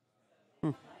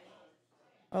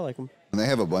 I like them. And they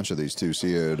have a bunch of these too.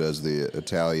 CEO does the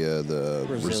Italia, the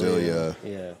Brasilia.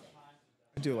 Yeah.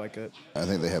 I do like it. I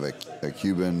think they have a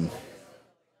Cuban.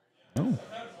 Oh,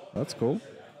 that's cool.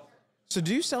 So,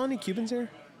 do you sell any Cubans here?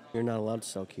 You're not allowed to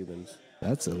sell Cubans.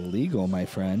 That's illegal, my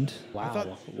friend. Wow.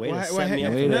 thought- Way to why- set me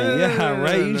up. Wait, for that. yeah,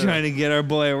 right. You no. trying to get our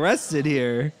boy arrested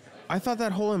here? I thought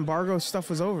that whole embargo stuff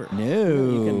was over. No,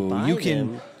 You can buy you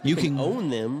them. You can own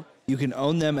them. You can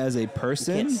own them as a You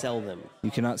person. can't sell them.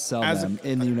 You cannot sell As a- them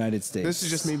in the United States. This is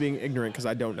just me being ignorant because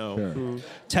I don't know. Sure.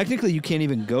 Technically, you can't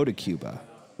even go to Cuba.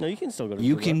 No, you can still go to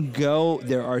You Cuba. can go.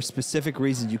 There are specific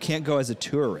reasons you can't go as a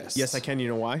tourist. Yes, I can. You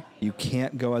know why? You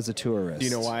can't go as a tourist. Do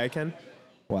you know why I can?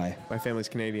 Why? My family's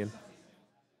Canadian.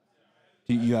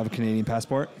 Do you have a Canadian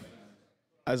passport?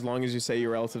 As long as you say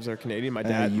your relatives are Canadian, my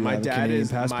dad. You My have a dad Canadian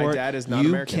is. passport? My dad is not You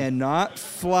American. cannot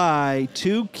fly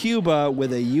to Cuba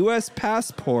with a U.S.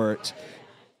 passport.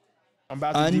 I'm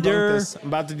about to under- debunk this. I'm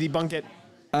about to debunk it.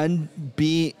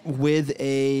 Be with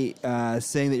a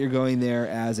saying that you're going there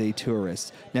as a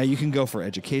tourist. Now you can go for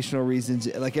educational reasons.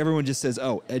 Like everyone just says,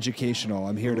 "Oh, educational.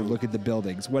 I'm here to look at the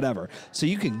buildings, whatever." So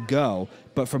you can go,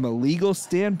 but from a legal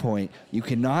standpoint, you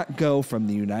cannot go from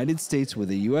the United States with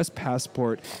a U.S.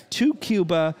 passport to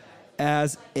Cuba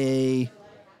as a.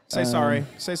 Say sorry.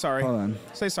 Say sorry. Hold on.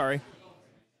 Say sorry.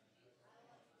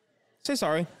 Say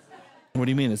sorry. What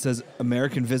do you mean? It says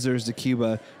American visitors to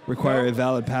Cuba require a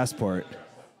valid passport.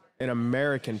 An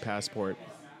American passport.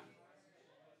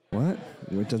 What?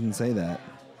 It doesn't say that.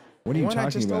 What are you One I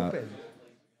talking just about? opened.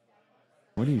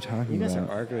 What are you talking You guys about?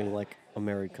 are arguing like a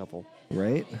married couple.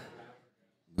 Right?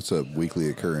 It's a weekly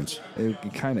occurrence. It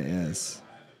kind of is.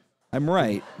 I'm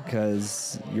right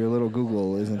because your little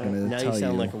Google isn't going to Now tell you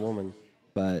sound like a woman.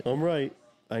 But I'm right.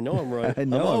 I know I'm right. I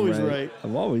know I'm always right. right.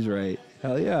 I'm always right.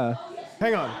 Hell yeah.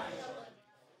 Hang on.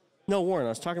 No, Warren, I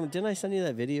was talking. Didn't I send you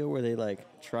that video where they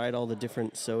like tried all the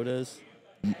different sodas?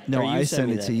 No, Or you I sent sent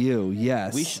me it that. to you.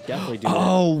 Yes. We should definitely do that.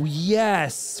 Oh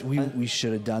yes, we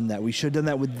should have done that. We should have done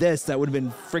that with this. That would have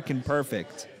been freaking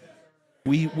perfect.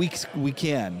 We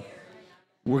can.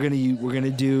 We're gonna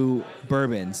do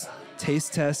bourbons,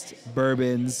 taste test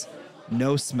bourbons,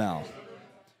 no smell.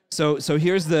 So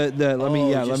here's the let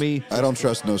me I don't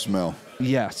trust no smell.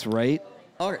 yes right.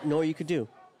 All right, no, you could do.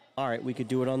 All right, we could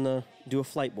do it on do a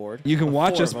flight board. You can of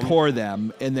watch 4 us of 'em. pour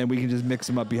them, and then we can just mix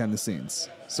them up behind the scenes.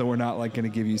 So we're not like going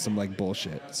to give you some like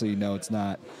bullshit. So you know it's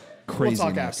not We'll craziness.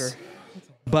 talk after.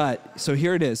 But so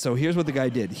here it is. So here's what the guy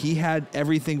did. He had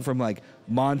everything from like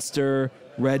Monster,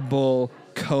 Red Bull,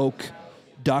 Coke,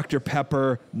 Dr.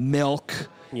 Pepper, milk,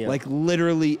 Yeah. like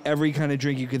literally every kind of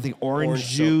drink you can think. Orange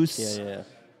soda. juice, Yeah.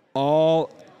 all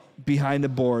behind the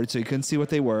board, so you couldn't see what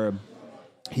they were.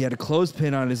 He had a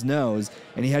clothespin on his nose,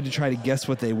 and he had to try to guess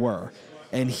what they were.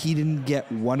 And he didn't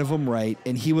get one of them right.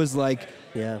 And he was like,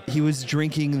 Yeah. he was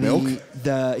drinking Milk?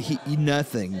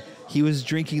 nothing. He was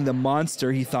drinking the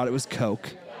Monster. He thought it was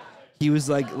Coke. He was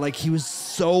like he was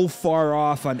so far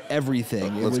off on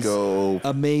everything. It Let's was go.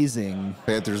 amazing.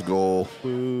 Panthers goal.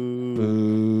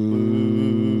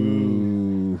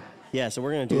 Yeah, so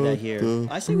we're gonna do that here.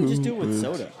 I say we just do it with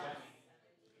soda.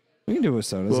 We can do it with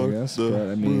sodas, I guess. But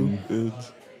I mean,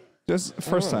 Just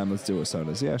first time, let's do it with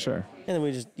sodas. Yeah, sure. And then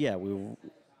we just we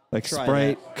Like try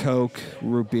Sprite, Coke,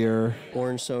 root beer,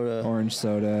 orange soda. orange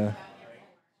soda.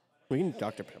 We can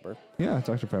Dr. Pepper. Yeah,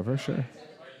 Dr. Pepper, sure.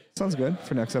 Sounds good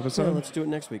for next So episode. let's do it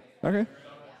next week. Okay.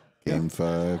 Game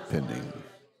 5 pending.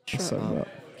 Shut set it up. up.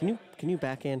 Can you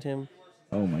backhand him?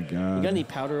 Oh my You god. got any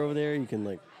powder over there? You can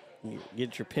like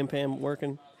get your pim pam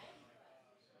working.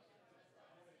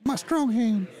 My strong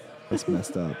hand. That's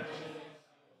messed up.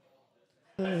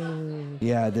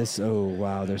 Yeah, this. Oh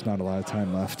wow, there's not a lot of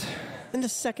time left. In the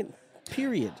second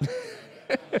period.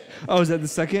 Oh, is that the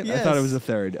second? I thought it Yes. was the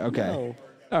third. Okay. No.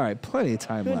 All right, plenty of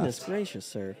time Goodness left. gracious,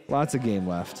 sir. Lots of game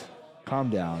left. Calm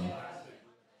down.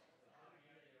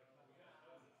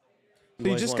 So you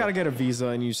always just wanna- got to get a visa,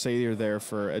 and you say you're there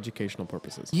for educational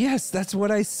purposes. Yes, that's what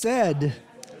I said.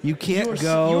 You can't You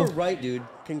go. were right, dude.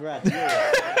 Congrats. You were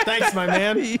right. Thanks, my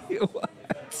man.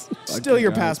 Still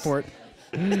your passport.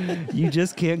 You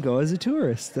just can't go as a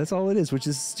tourist. That's all it is, which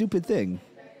is a stupid thing.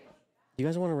 You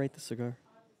guys want to rate the cigar?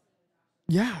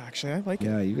 Yeah, actually, I like it.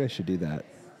 Yeah, you guys should do that.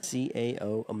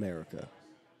 CAO America.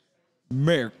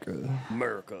 America.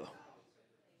 America.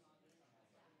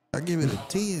 I give it a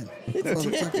 10. It's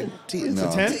a 10. It's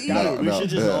a 10? Got it. We should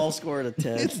just all score it a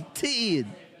 10.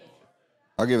 10.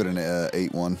 I'll give it an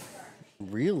 8-1.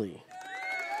 Really?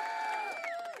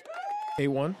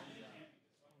 8-1.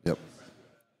 Yep.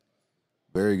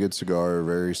 Very good cigar,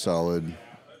 very solid.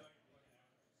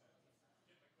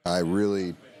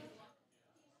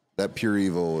 That Pure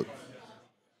Evil,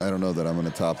 I don't know that I'm going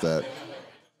to top that.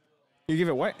 You give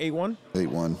it what? 8-1?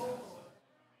 8-1.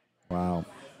 Wow.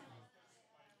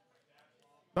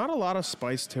 Not a lot of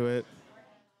spice to it.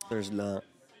 There's not.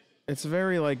 It's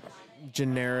very like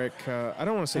generic. I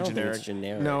don't want to say I don't think generic. it's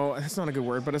generic. No, that's not a good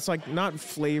word. But it's like not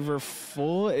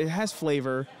flavorful. It has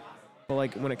flavor, but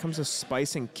like when it comes to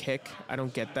spice and kick, I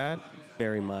don't get that.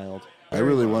 Very mild. I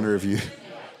really wonder if you.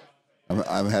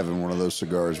 I'm having one of those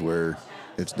cigars where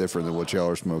it's different than what y'all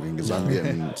are smoking because I'm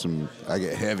getting I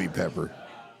get heavy pepper.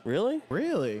 Really?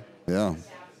 Really? Yeah.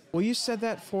 Well, you said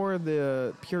that for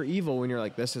the Pure Evil when you're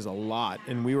like, this is a lot,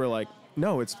 and we were like,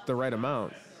 no, it's the right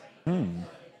amount.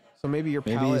 So maybe your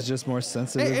Maybe palate. he's just more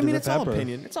sensitive I to mean, the it's all pepper.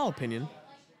 opinion. It's all opinion.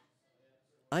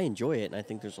 I enjoy it, and I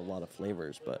think there's a lot of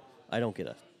flavors, but I don't get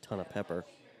a ton of pepper.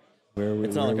 Where,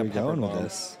 It's where not are like a we pepper going bomb. with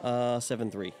this?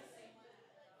 7-3.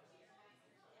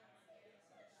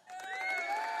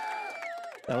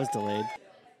 That was delayed.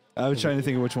 I was trying to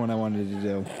think of which one I wanted to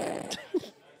do.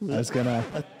 I was gonna,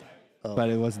 but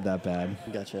it wasn't that bad.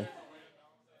 Gotcha.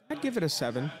 I'd give it a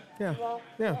 7. Yeah.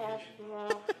 Yeah.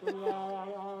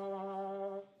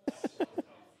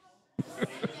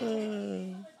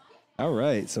 All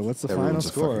right, so what's the final Everyone's a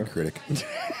score? fucking critic.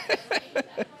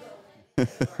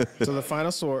 So the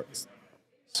final score.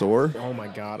 Sore? Oh my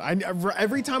god!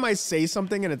 Every time I say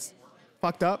something and it's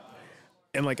fucked up,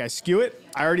 and like I skew it,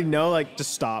 I already know like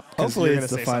just stop. 'cause Hopefully, you're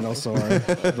it's the gonna say final something.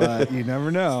 score, but you never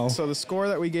know. So the score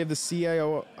that we gave the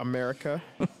CAO America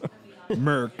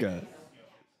America.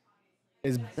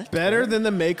 is better than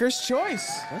the Maker's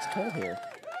Choice. That's Toll here.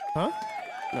 Huh?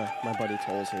 No, my buddy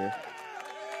Toll's here.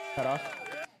 Cut off.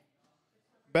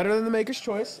 Better than the Maker's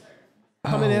Choice.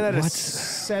 Coming in at a what?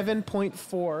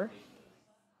 7.4.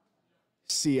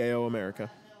 CAO America.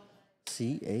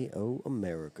 CAO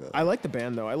America. I like the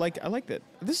band though. I liked it.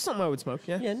 This is something I would smoke.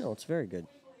 Yeah. Yeah, no, it's very good.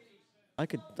 I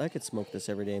could smoke this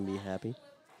every day and be happy.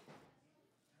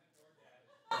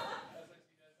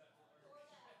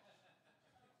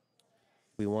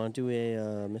 We want to do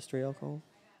a mystery alcohol?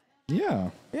 Yeah,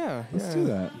 Yeah. let's yeah. do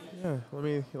that. Yeah.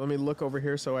 Let me look over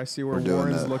here so I see where We're doing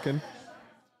Warren's that. looking.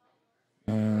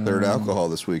 Third alcohol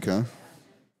this week, huh?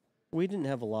 We didn't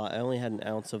have a lot. I only had an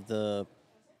ounce of the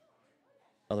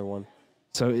other one.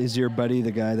 So, is your buddy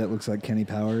the guy that looks like Kenny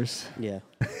Powers? Yeah,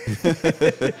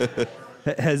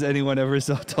 Has anyone ever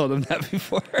told him that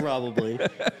before? probably.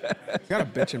 Got a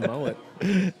bitchin' mullet.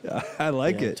 I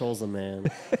like Yeah, it. Toll's the man.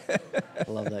 I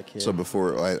love that kid. So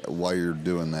while you're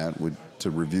doing that,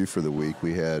 to review for the week,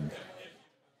 we had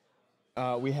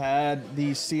We had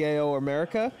the CAO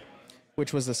America,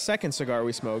 which was the second cigar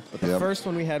we smoked, but the Yep. first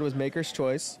one we had was Maker's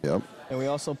Choice, yep, and we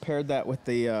also paired that with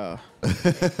the.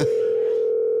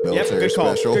 military good call.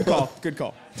 special, Good call. Good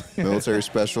call. military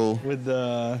special, With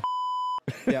the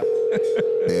Yeah.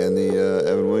 and the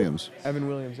Evan Williams Evan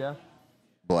Williams. Yeah.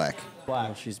 black.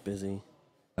 Oh, she's busy.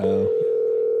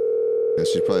 Yeah,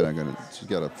 she's probably not gonna. She's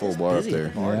got a full bar up busy there.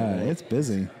 at the bar. yeah, it's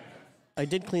busy. I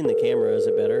did clean the camera. Is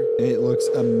it better? It looks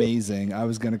amazing. I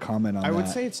was gonna comment on that. I would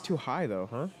say it's too high though,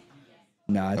 huh?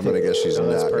 no. I I'm think, gonna guess she's No,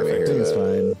 that's not gonna perfect. hear I think it's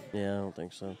that. fine. Yeah, I don't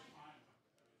think so.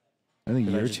 I think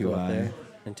Did I you're just too go up high. there?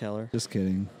 And tell her. Just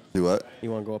kidding. Do what?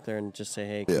 You want to go up there and just say,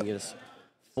 hey, can Yeah. you get us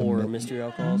 4 mystery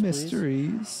alcohols, please?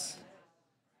 Mysteries.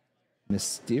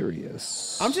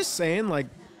 Mysterious. I'm just saying, like,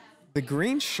 the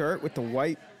green shirt with the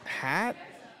white hat.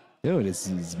 Dude,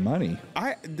 it's money.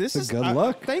 This It's is a good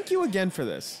look. Thank you again for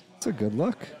this, It's a good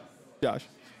look. Josh.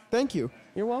 Thank you.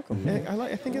 You're welcome. Hey,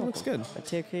 I think it looks good. I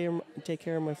take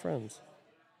care of my friends.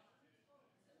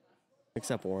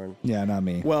 Except Warren. Yeah, not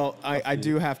me. Well, I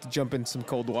do have to jump in some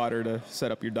cold water to set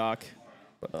up your dock,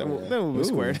 but then we'll be Ooh.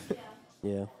 squared.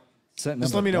 Yeah. Setting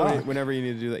Just up let me a know dock. whenever you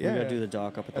need to do that. We Yeah, gotta yeah. do the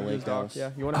dock up at the Gotta do lake dock. house. Yeah,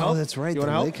 you want to Oh, help? that's right. You The want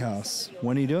to help? lake house.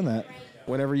 When are you doing that?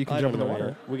 Whenever you can I jump don't in the know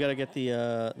water. yet. We gotta get the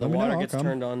Let me know, water I'll gets come.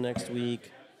 turned on next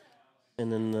week,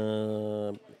 and then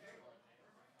the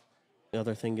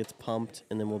other thing gets pumped,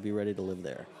 and then we'll be ready to live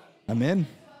there. I'm in.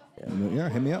 Yeah,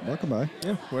 hit me up. I'll come by.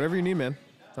 Yeah, whatever you need, man.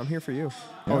 I'm here for you.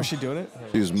 Oh, is she doing it?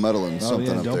 She was muddling Oh, something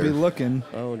yeah. up Don't there. be looking.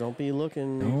 Oh, don't be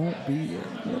looking. Don't be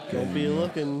looking. Don't be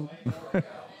looking.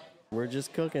 We're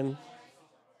just cooking.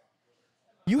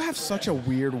 You have such a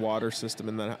weird water system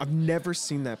in that. I've never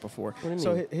seen that before. do you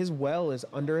So mean? his well is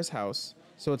under his house,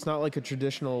 so it's not like a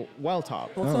traditional well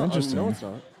top. Well, it's Oh, not, interesting. No, it's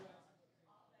not.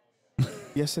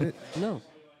 Yes, it is. No.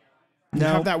 You No.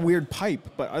 have that weird pipe,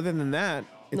 but other than that,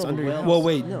 it's No, under the your well- house. Well,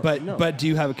 wait, No, but no. but do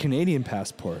you have a Canadian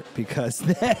passport? Because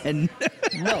then,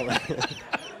 No.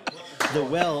 The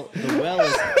well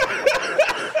is.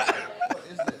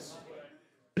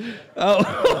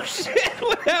 oh shit,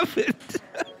 what happened?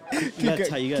 You gotta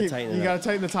tighten it You up. gotta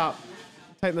tighten the top.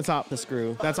 Tighten the top. The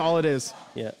screw. That's all it is.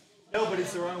 Yeah. No, but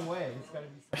it's the wrong way. It's gotta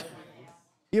be.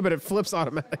 Yeah, but it flips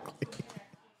automatically.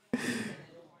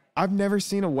 I've never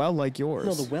seen a well like yours.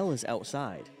 No, the well is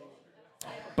outside.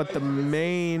 but the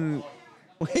main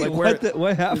Wait, Like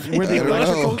what happened? where the I don't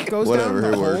electrical know. goes Whatever,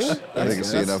 down. it The works. hole? I think I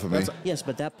see enough of me. Yes,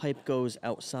 but that pipe goes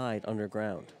outside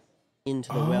underground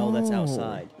into the well that's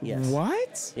outside. Yes.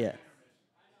 What? Yeah.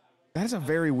 That's a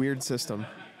very weird system.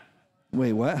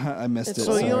 Wait, what? I missed it.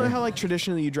 So you know Sorry. how like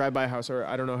traditionally you drive by a house, or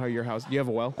I don't know how your house. Do you have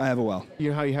a well? I have a well. You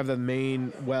know how you have the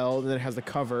main well, and then it has the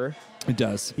cover. It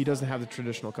does. He doesn't have the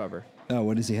traditional cover. Oh,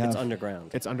 what does he have? It's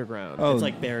underground. It's underground. Oh. It's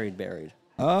like buried.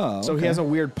 Oh, So he okay. has a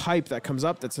weird pipe that comes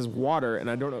up that says water, and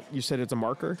I don't know. You said it's a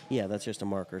marker, Yeah, that's just a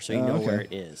marker, so you Oh, know okay. where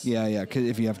it is. Yeah, yeah. 'Cause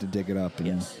if you have to dig it up and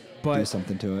Yes. do but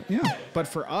something to it. Yeah. but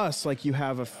for us, like you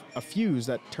have a fuse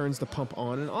that turns the pump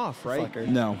on and off, right? Fucker.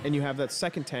 No. And you have that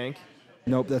second tank,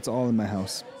 Nope. That's all in my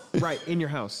house. right, in your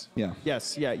house. Yeah.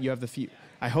 Yes. Yeah. You have the fuse.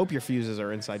 I hope your fuses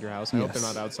are inside your house. I hope they're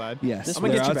Yes. not outside. Yes. This I'm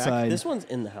gonna they're get you back. outside. This one's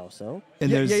in the house, though. And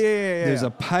Yeah, there's yeah. there's a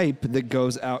pipe that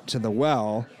goes out to the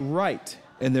well, Right.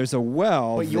 and there's a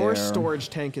well. But your there. storage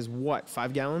tank is what?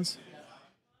 5 gallons?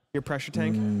 Your pressure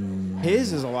tank?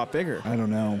 His is a lot bigger. I don't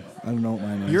know. I don't know what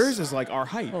mine is. Yours is like our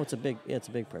height. Oh, it's a big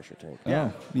pressure tank.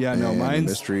 Oh. Yeah. No, And mine's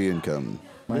mystery income.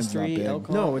 mine's not Mystery big.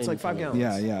 alcohol. No, it's like 5 income.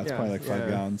 gallons. Yeah. It's Yeah, probably like 5 yeah.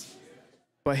 gallons.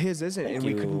 But his isn't, Thank and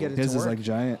we couldn't you. get it His to is work. like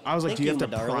giant. I was like, Thank do you have you,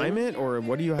 to my prime darling. it, or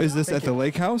what do you have? Is this Thank at the you.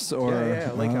 lake house or?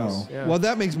 Yeah, lake house, yeah. Well,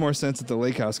 that makes more sense at the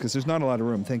lake house because there's not a lot of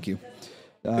room. Thank you.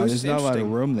 was There's just not a lot of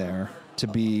interesting. room there to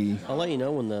be. I'll let you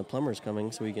know when the plumber's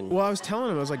coming, so we can. Well, I was telling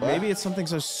him, I was like, maybe it's something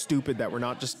so stupid that we're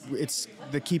not just, it's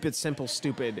the keep it simple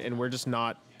stupid, and we're just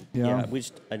not. You know? Yeah,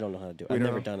 I don't know how to do it. I've don't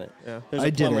never know. done it. Yeah. There's I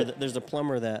a did plumber. it. There's a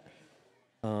plumber that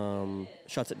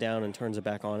shuts it down and turns it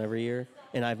back on every year,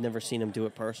 and I've never seen him do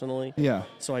it personally. Yeah.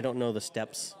 So I don't know the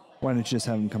steps. Why don't you just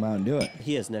have him come out and do it?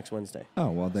 He is next Wednesday. Oh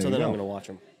well, there so you then go. I'm going to watch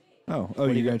him. Oh, do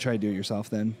you're you gonna got? try to do it yourself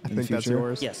then in the think future? that's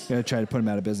yours. Yes. You're gonna try to put him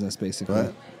out of business, basically.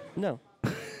 What? No.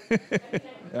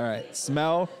 All right,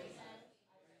 smell.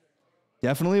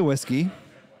 Definitely whiskey.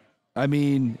 I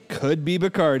mean, could be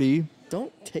Bacardi.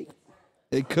 Don't take.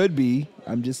 It could be.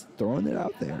 I'm just throwing it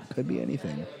out there. Could be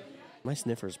anything. My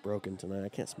sniffer's broken tonight. I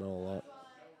can't smell a lot.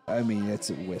 I mean, it's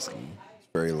a whiskey. It's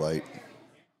very light.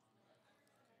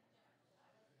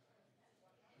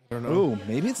 I don't know. Oh,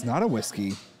 maybe it's not a whiskey.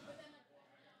 It's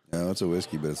No, it's a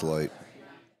whiskey, but it's light.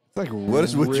 like What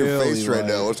is with your really face right light.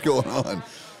 now? What's going on?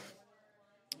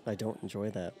 I don't enjoy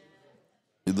that.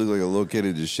 You look like a little kid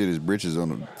who just shit his britches on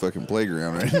the fucking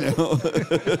playground right now.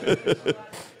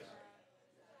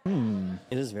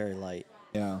 It is very light.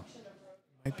 Yeah.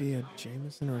 Might be a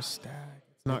Jameson or a Stag.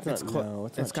 It's not. It's not- no,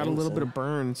 it's not got a little Jameson. bit of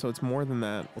burn, so it's more than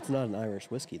that. It's not an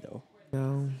Irish whiskey though.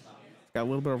 No, it's got a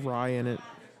little bit of rye in it.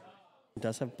 It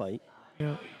does have bite.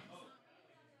 Yeah.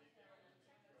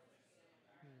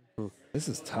 This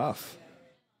is tough.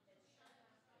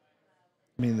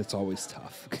 I mean, it's always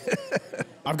tough.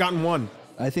 I've gotten one.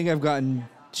 I think I've gotten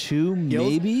 2, Gil,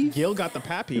 maybe Gil got the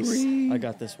pappies. 3. I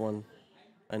got this one.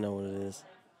 I know what it is.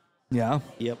 Yeah,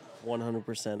 Yep,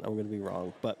 100%. I'm going to be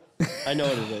wrong, but I know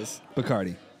what it is.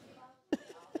 Bacardi.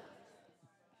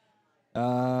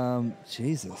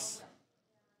 Jesus.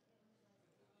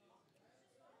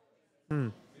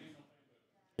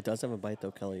 It does have a bite,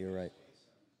 though, Kelly. You're right.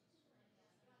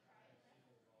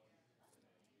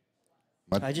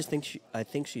 I just think I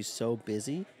think she's so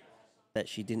busy that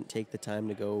she didn't take the time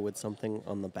to go with something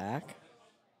on the back.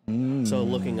 So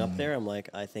looking up there, I'm like,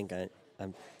 I think I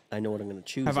know what I'm going to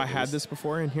choose. Have I had this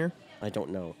before in here? I don't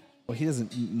know. Well, he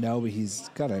doesn't know, but he's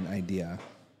got an idea.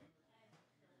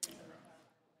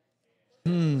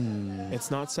 It's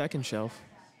not second shelf.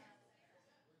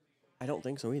 I don't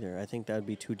think so either. I think that would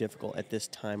be too difficult at this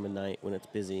time of night when it's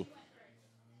busy.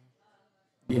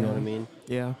 You know what I mean?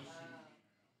 Yeah.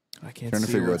 I can't Trying to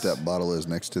see figure out what's- what that bottle is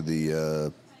next to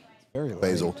the Very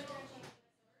basil. light.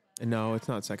 No, it's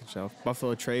not second shelf.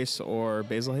 Buffalo Trace or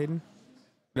Basil Hayden?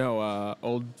 No,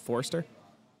 Old Forester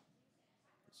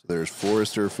So there's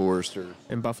Forester.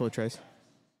 and Buffalo Trace.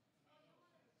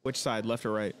 Which side, left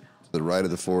or right? To the right of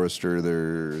the Forester,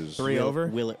 there's Three over?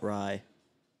 Willet Rye.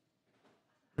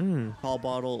 Tall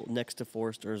bottle next to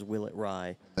Forster's Willet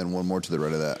Rye. and one more to the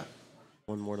right of that.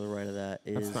 One more to the right of that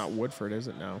is... That's not Woodford, is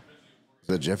it? No. Is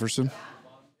that Jefferson?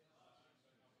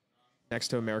 Next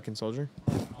to American Soldier?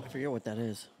 I forget what that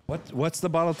is. What's the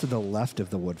bottle to the left of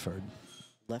the Woodford?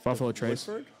 Left Buffalo of Trace.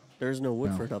 Woodford? There's no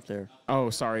Woodford up there. Oh,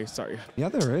 sorry. Yeah,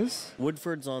 there is.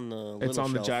 Woodford's on the little It's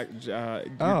on the shelf. Jack.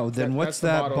 Oh, then what's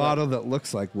that's the that bottle that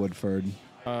looks like Woodford?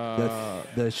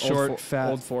 The short, fat,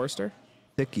 Old Forester?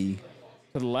 thicky.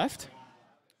 To the left?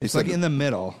 It's like in the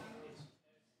middle.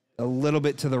 A little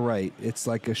bit to the right. It's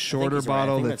like a I think shorter he's right. I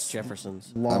bottle think that's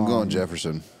Jefferson's. long. I'm going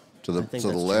Jefferson. To the think to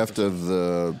the that's left of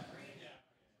the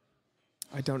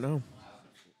I don't know.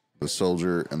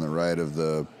 Soldier and the right of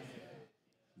the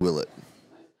Willet.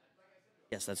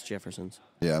 Yes, that's Jefferson's.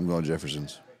 Yeah, I'm going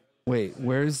Jefferson's. Wait,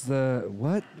 where's the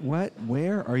what?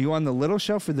 Where are you on the little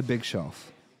shelf or the big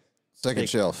shelf? Second Big.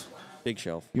 shelf. Big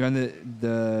shelf. You're on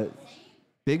the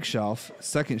big shelf,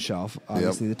 second shelf,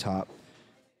 obviously the top.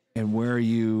 And where are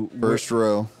you? First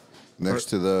row, next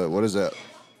to the what is that?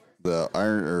 The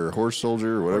Iron or Horse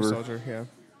Soldier or whatever. Horse Soldier, yeah.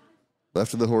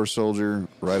 Left of the Horse Soldier,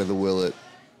 right of the Willet.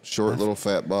 Short little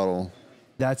fat bottle.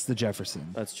 That's the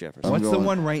Jefferson. That's Jefferson. What's the going-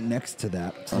 one right next to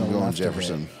that? To I'm the going left of it?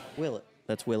 Jefferson. Willet.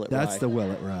 That's Willet That's Rye. the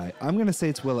Willet Rye. I'm gonna say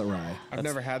it's Willet Rye. I've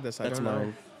never had this. I That's don't know.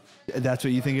 mine. That's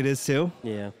what you think it is too?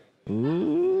 Yeah.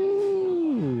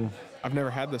 Ooh. I've never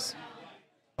had this.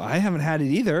 I haven't had it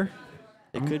either.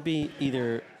 It could be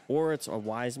either, or it's a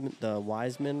the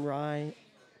Wiseman Rye.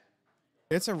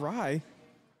 It's a rye.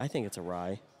 I think it's a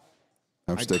rye.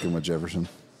 I'm sticking with Jefferson.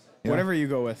 Whatever you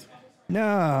go with.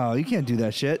 No, you can't do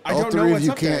that shit. I All don't know three of what's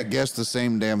you up can't there. guess the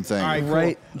same damn thing. All right, cool.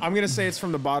 Right. I'm going to say it's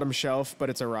from the bottom shelf, but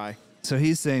it's a rye. So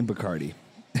he's saying Bacardi.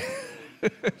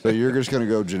 So you're just going to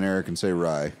go generic and say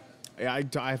rye. Yeah,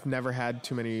 I've never had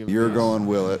too many. You're going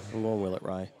Willet, I'm going Willet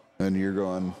Rye. and you're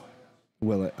going.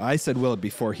 Willet. I said Willet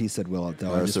before he said Willet, though. I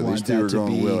Alright, just so these want two that are to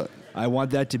going be. Willet. I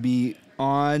want that to be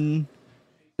on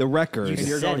the record. You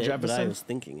you're said going it, but I Jefferson? was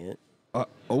thinking it.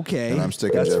 Okay, And I'm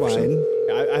sticking that's Jefferson.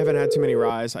 fine. I haven't had too many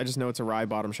ryes. I just know it's a rye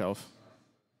bottom shelf.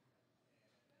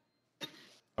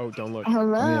 Oh, don't look.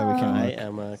 Hello. Yeah, we can. Hi,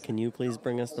 Emma. Can you please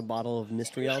bring us the bottle of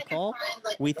mystery alcohol?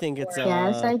 We think it's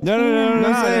Yes, I can.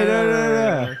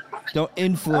 No. Don't Oh,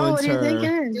 influence what do you her. think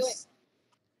it is?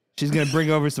 She's gonna bring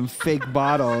over some fake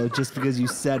bottle just because you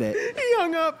said it. He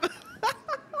hung up.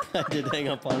 I did hang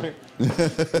up on her.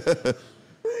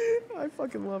 I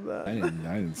fucking love that. I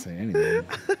didn't say anything.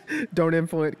 Don't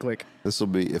influence. Click. This will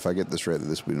be, if I get this right,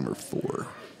 this will be number 4.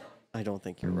 I don't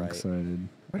think you're I'm right. excited.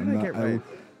 What did I get right?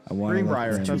 I want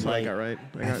Greenbrier. to That's what I Light. got right.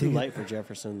 I got, Too light for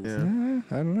Jefferson's.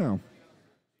 Yeah. I don't know.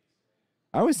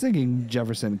 I was thinking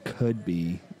Jefferson could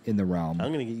be in the realm.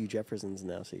 I'm going to get you Jefferson's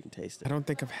now so you can taste I it. don't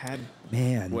think I've had.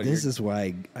 Man, What, this you're- is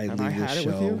why I Have leave I this had it show.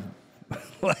 with you?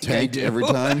 like I Tanked do. every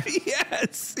time?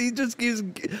 Yes, he just keeps.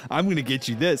 I'm gonna get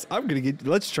you this. I'm gonna get.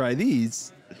 Let's try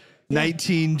these.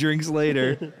 19 drinks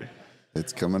later.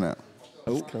 It's coming out.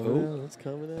 It's coming out. It's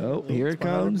coming out. Oh, here it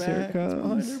behind comes. her Here it back. It's behind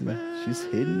comes. her back. She's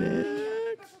hitting it.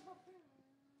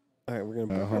 All right, we're going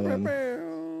to... Hold on.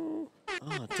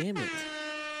 Oh, damn it.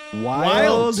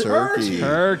 Wild turkey.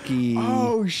 turkey.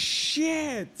 Oh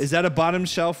shit! Is that a bottom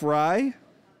shelf rye?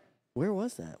 Where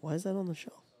was that? Why is that on the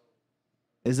shelf?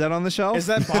 Is that on the shelf? Is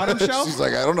that bottom shelf? She's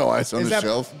like, I don't know why it's on Is the that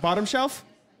shelf. bottom shelf?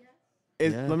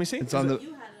 Yeah. Let me see. It's on the.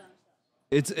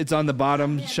 It's on the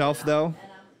bottom shelf though.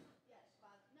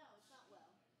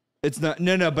 It's not.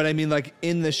 No. But I mean, like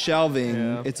in the shelving,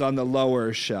 Yeah. it's on the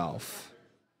lower shelf.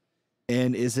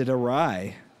 And is it a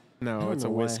rye? No, don't it's a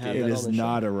know why I whiskey. have It that is on the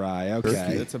not a rye.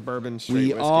 Okay. It's a bourbon straight We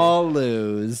whiskey. all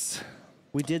lose.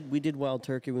 We did wild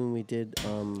turkey when we did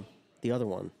the other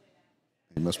one.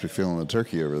 He must be feeling the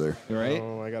turkey over there. Right?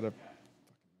 Oh, I got to.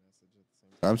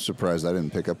 I'm surprised I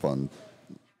didn't pick up on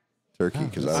turkey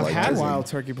because I I've like had turkey. wild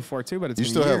turkey before too, but it's You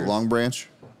been still have years. Long Branch?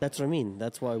 That's what I mean.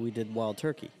 That's why we did wild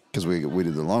turkey. Because we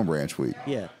did the Long Branch week.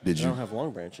 Yeah. Did I you? don't have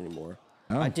Long Branch anymore.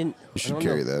 Oh. I didn't. You should I don't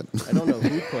carry know, that. I don't know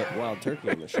who put wild turkey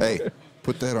on the show. Hey,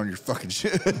 put that on your fucking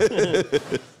shit.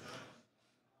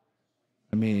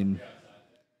 I mean,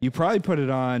 you probably put it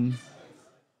on.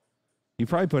 You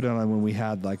probably put it on when we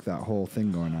had like that whole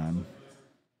thing going on.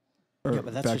 Or Yeah,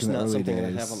 but that's back just in the not early something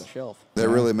days. that I have on the shelf. That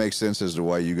really makes sense as to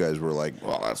why you guys were like,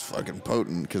 well, that's fucking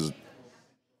potent because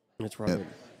It's probably.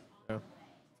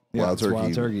 Yeah, wild it's turkey.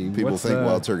 wild turkey. People What's think the-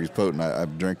 wild turkey's potent.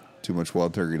 I've drank too much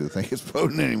wild turkey to think it's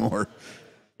potent anymore.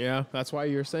 Yeah, that's why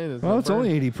you're saying it. Well, it's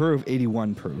only 80 proof,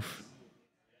 81 proof.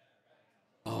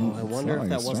 Oh, I wonder not if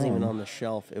like that wasn't even strong. on the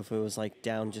shelf. If it was like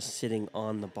down, just sitting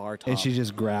on the bar top. And she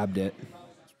just grabbed it.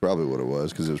 That's probably what it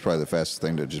was because it was probably the fastest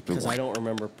thing to just be. Because I don't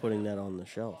remember putting that on the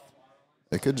shelf.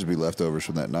 It could just be leftovers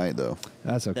from that night, though.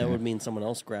 That's okay. That would mean someone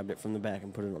else grabbed it from the back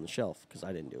and put it on the shelf because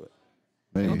I didn't do it.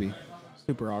 Maybe.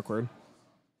 super awkward.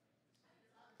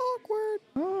 Awkward.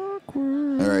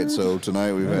 All right, so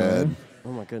tonight we've had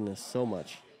Oh my goodness, so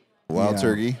much. wild Yeah.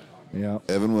 turkey, Yep.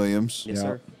 Evan Williams, Yes, Yep.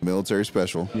 sir. military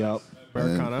special. Yep. And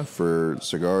then Americana. for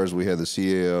cigars, we had the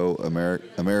CAO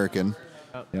American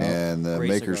Yep. and the Great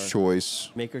Maker's cigar. Choice.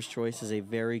 Maker's Choice is a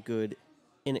very good,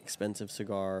 inexpensive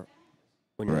cigar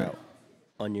when you're Right. out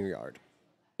on your yard,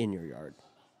 in your yard.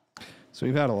 So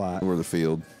we've had a lot. Or the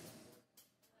field.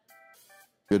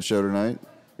 Good show tonight.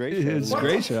 Great. It's a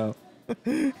great show.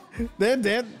 Then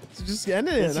just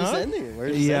ended it, It's just huh? ending. We're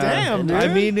just Yeah. Damn, dude.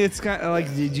 I mean, it's kind of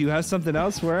like, did you have something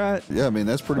else? We're at Yeah, I mean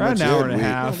that's pretty we're at much an hour it. and a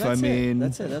half. No, that's I it. mean,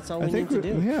 That's it. That's all I we think need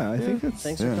to do. Yeah, I think that's.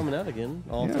 Thanks Yeah. for coming out again,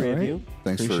 all yeah, three of right? you.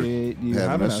 Thanks Appreciate for you having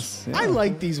having us. us. Yeah. I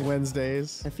like these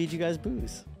Wednesdays. I feed you guys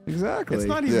booze. Exactly. It's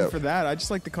not even Yeah. for that. I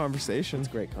just like the conversation.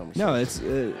 Great conversation. No, it's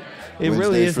it really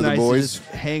Wednesdays is for the nice boys. to just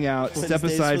hang out, step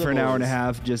Wednesdays aside for for the an hour and a boys.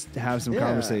 half, just have some Yeah.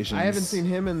 conversations. I haven't seen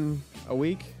him in a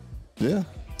week. Yeah.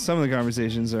 Some of the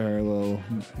conversations are a little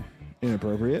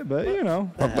inappropriate, but you know.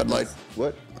 But like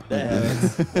what? That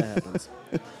happens. That happens.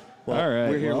 Well, All right,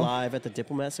 we're here well. live at the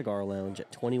Diplomat Cigar Lounge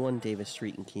at 21 Davis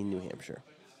Street in Keene, New Hampshire.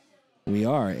 We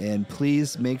are, and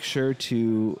please make sure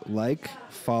to like,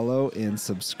 follow, and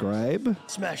subscribe.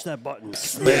 Smash that button.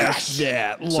 Smash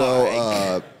that like.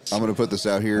 So I'm gonna put this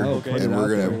out here, Oh, put and it we're out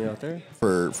gonna Putting it out there.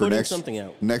 for Putting next something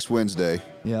out. next Wednesday.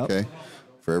 Yep. Okay.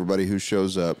 For everybody who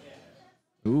shows up.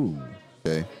 Ooh,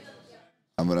 Okay.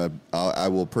 I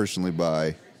will personally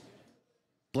buy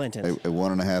Blanton's. a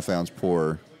 1.5 ounce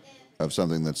pour of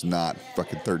something that's not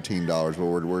fucking $13, but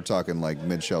we're talking like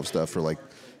mid shelf stuff for like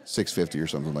 $6.50 or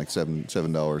something, like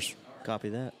 $7. Copy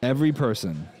that. every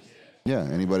person. Yeah,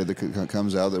 anybody that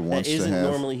comes out that wants to isn't have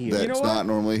normally here. that's You know not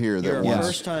normally here You're that a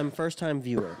wants first time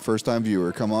viewer. first time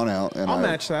viewer, come on out and I'll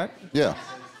match that Yeah,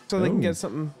 so they can Ooh. get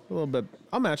something a little bit.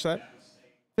 I'll match that.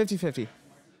 50-50.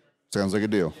 sounds like a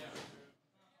deal.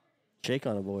 Shake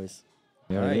on it, boys.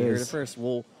 There All right, it you heard is. it first.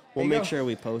 We'll you make go. sure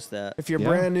we post that. If you're Yeah.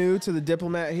 brand new to the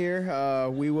Diplomat here,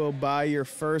 we will buy your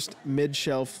first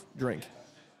mid-shelf drink.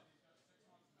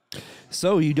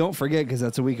 So you don't forget, because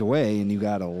that's a week away, and you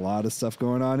got a lot of stuff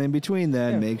going on in between.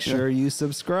 Then make sure you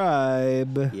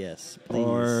subscribe. Yes, please.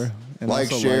 Or and Like,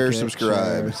 also share, it,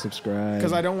 subscribe. share, subscribe.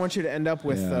 Because I don't want you to end up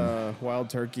with Yeah. Wild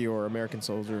Turkey or American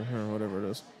Soldier or whatever it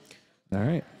is. All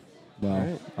right.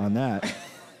 Well, on that.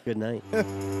 Good night. Have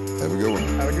a good one.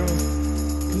 Have a good one.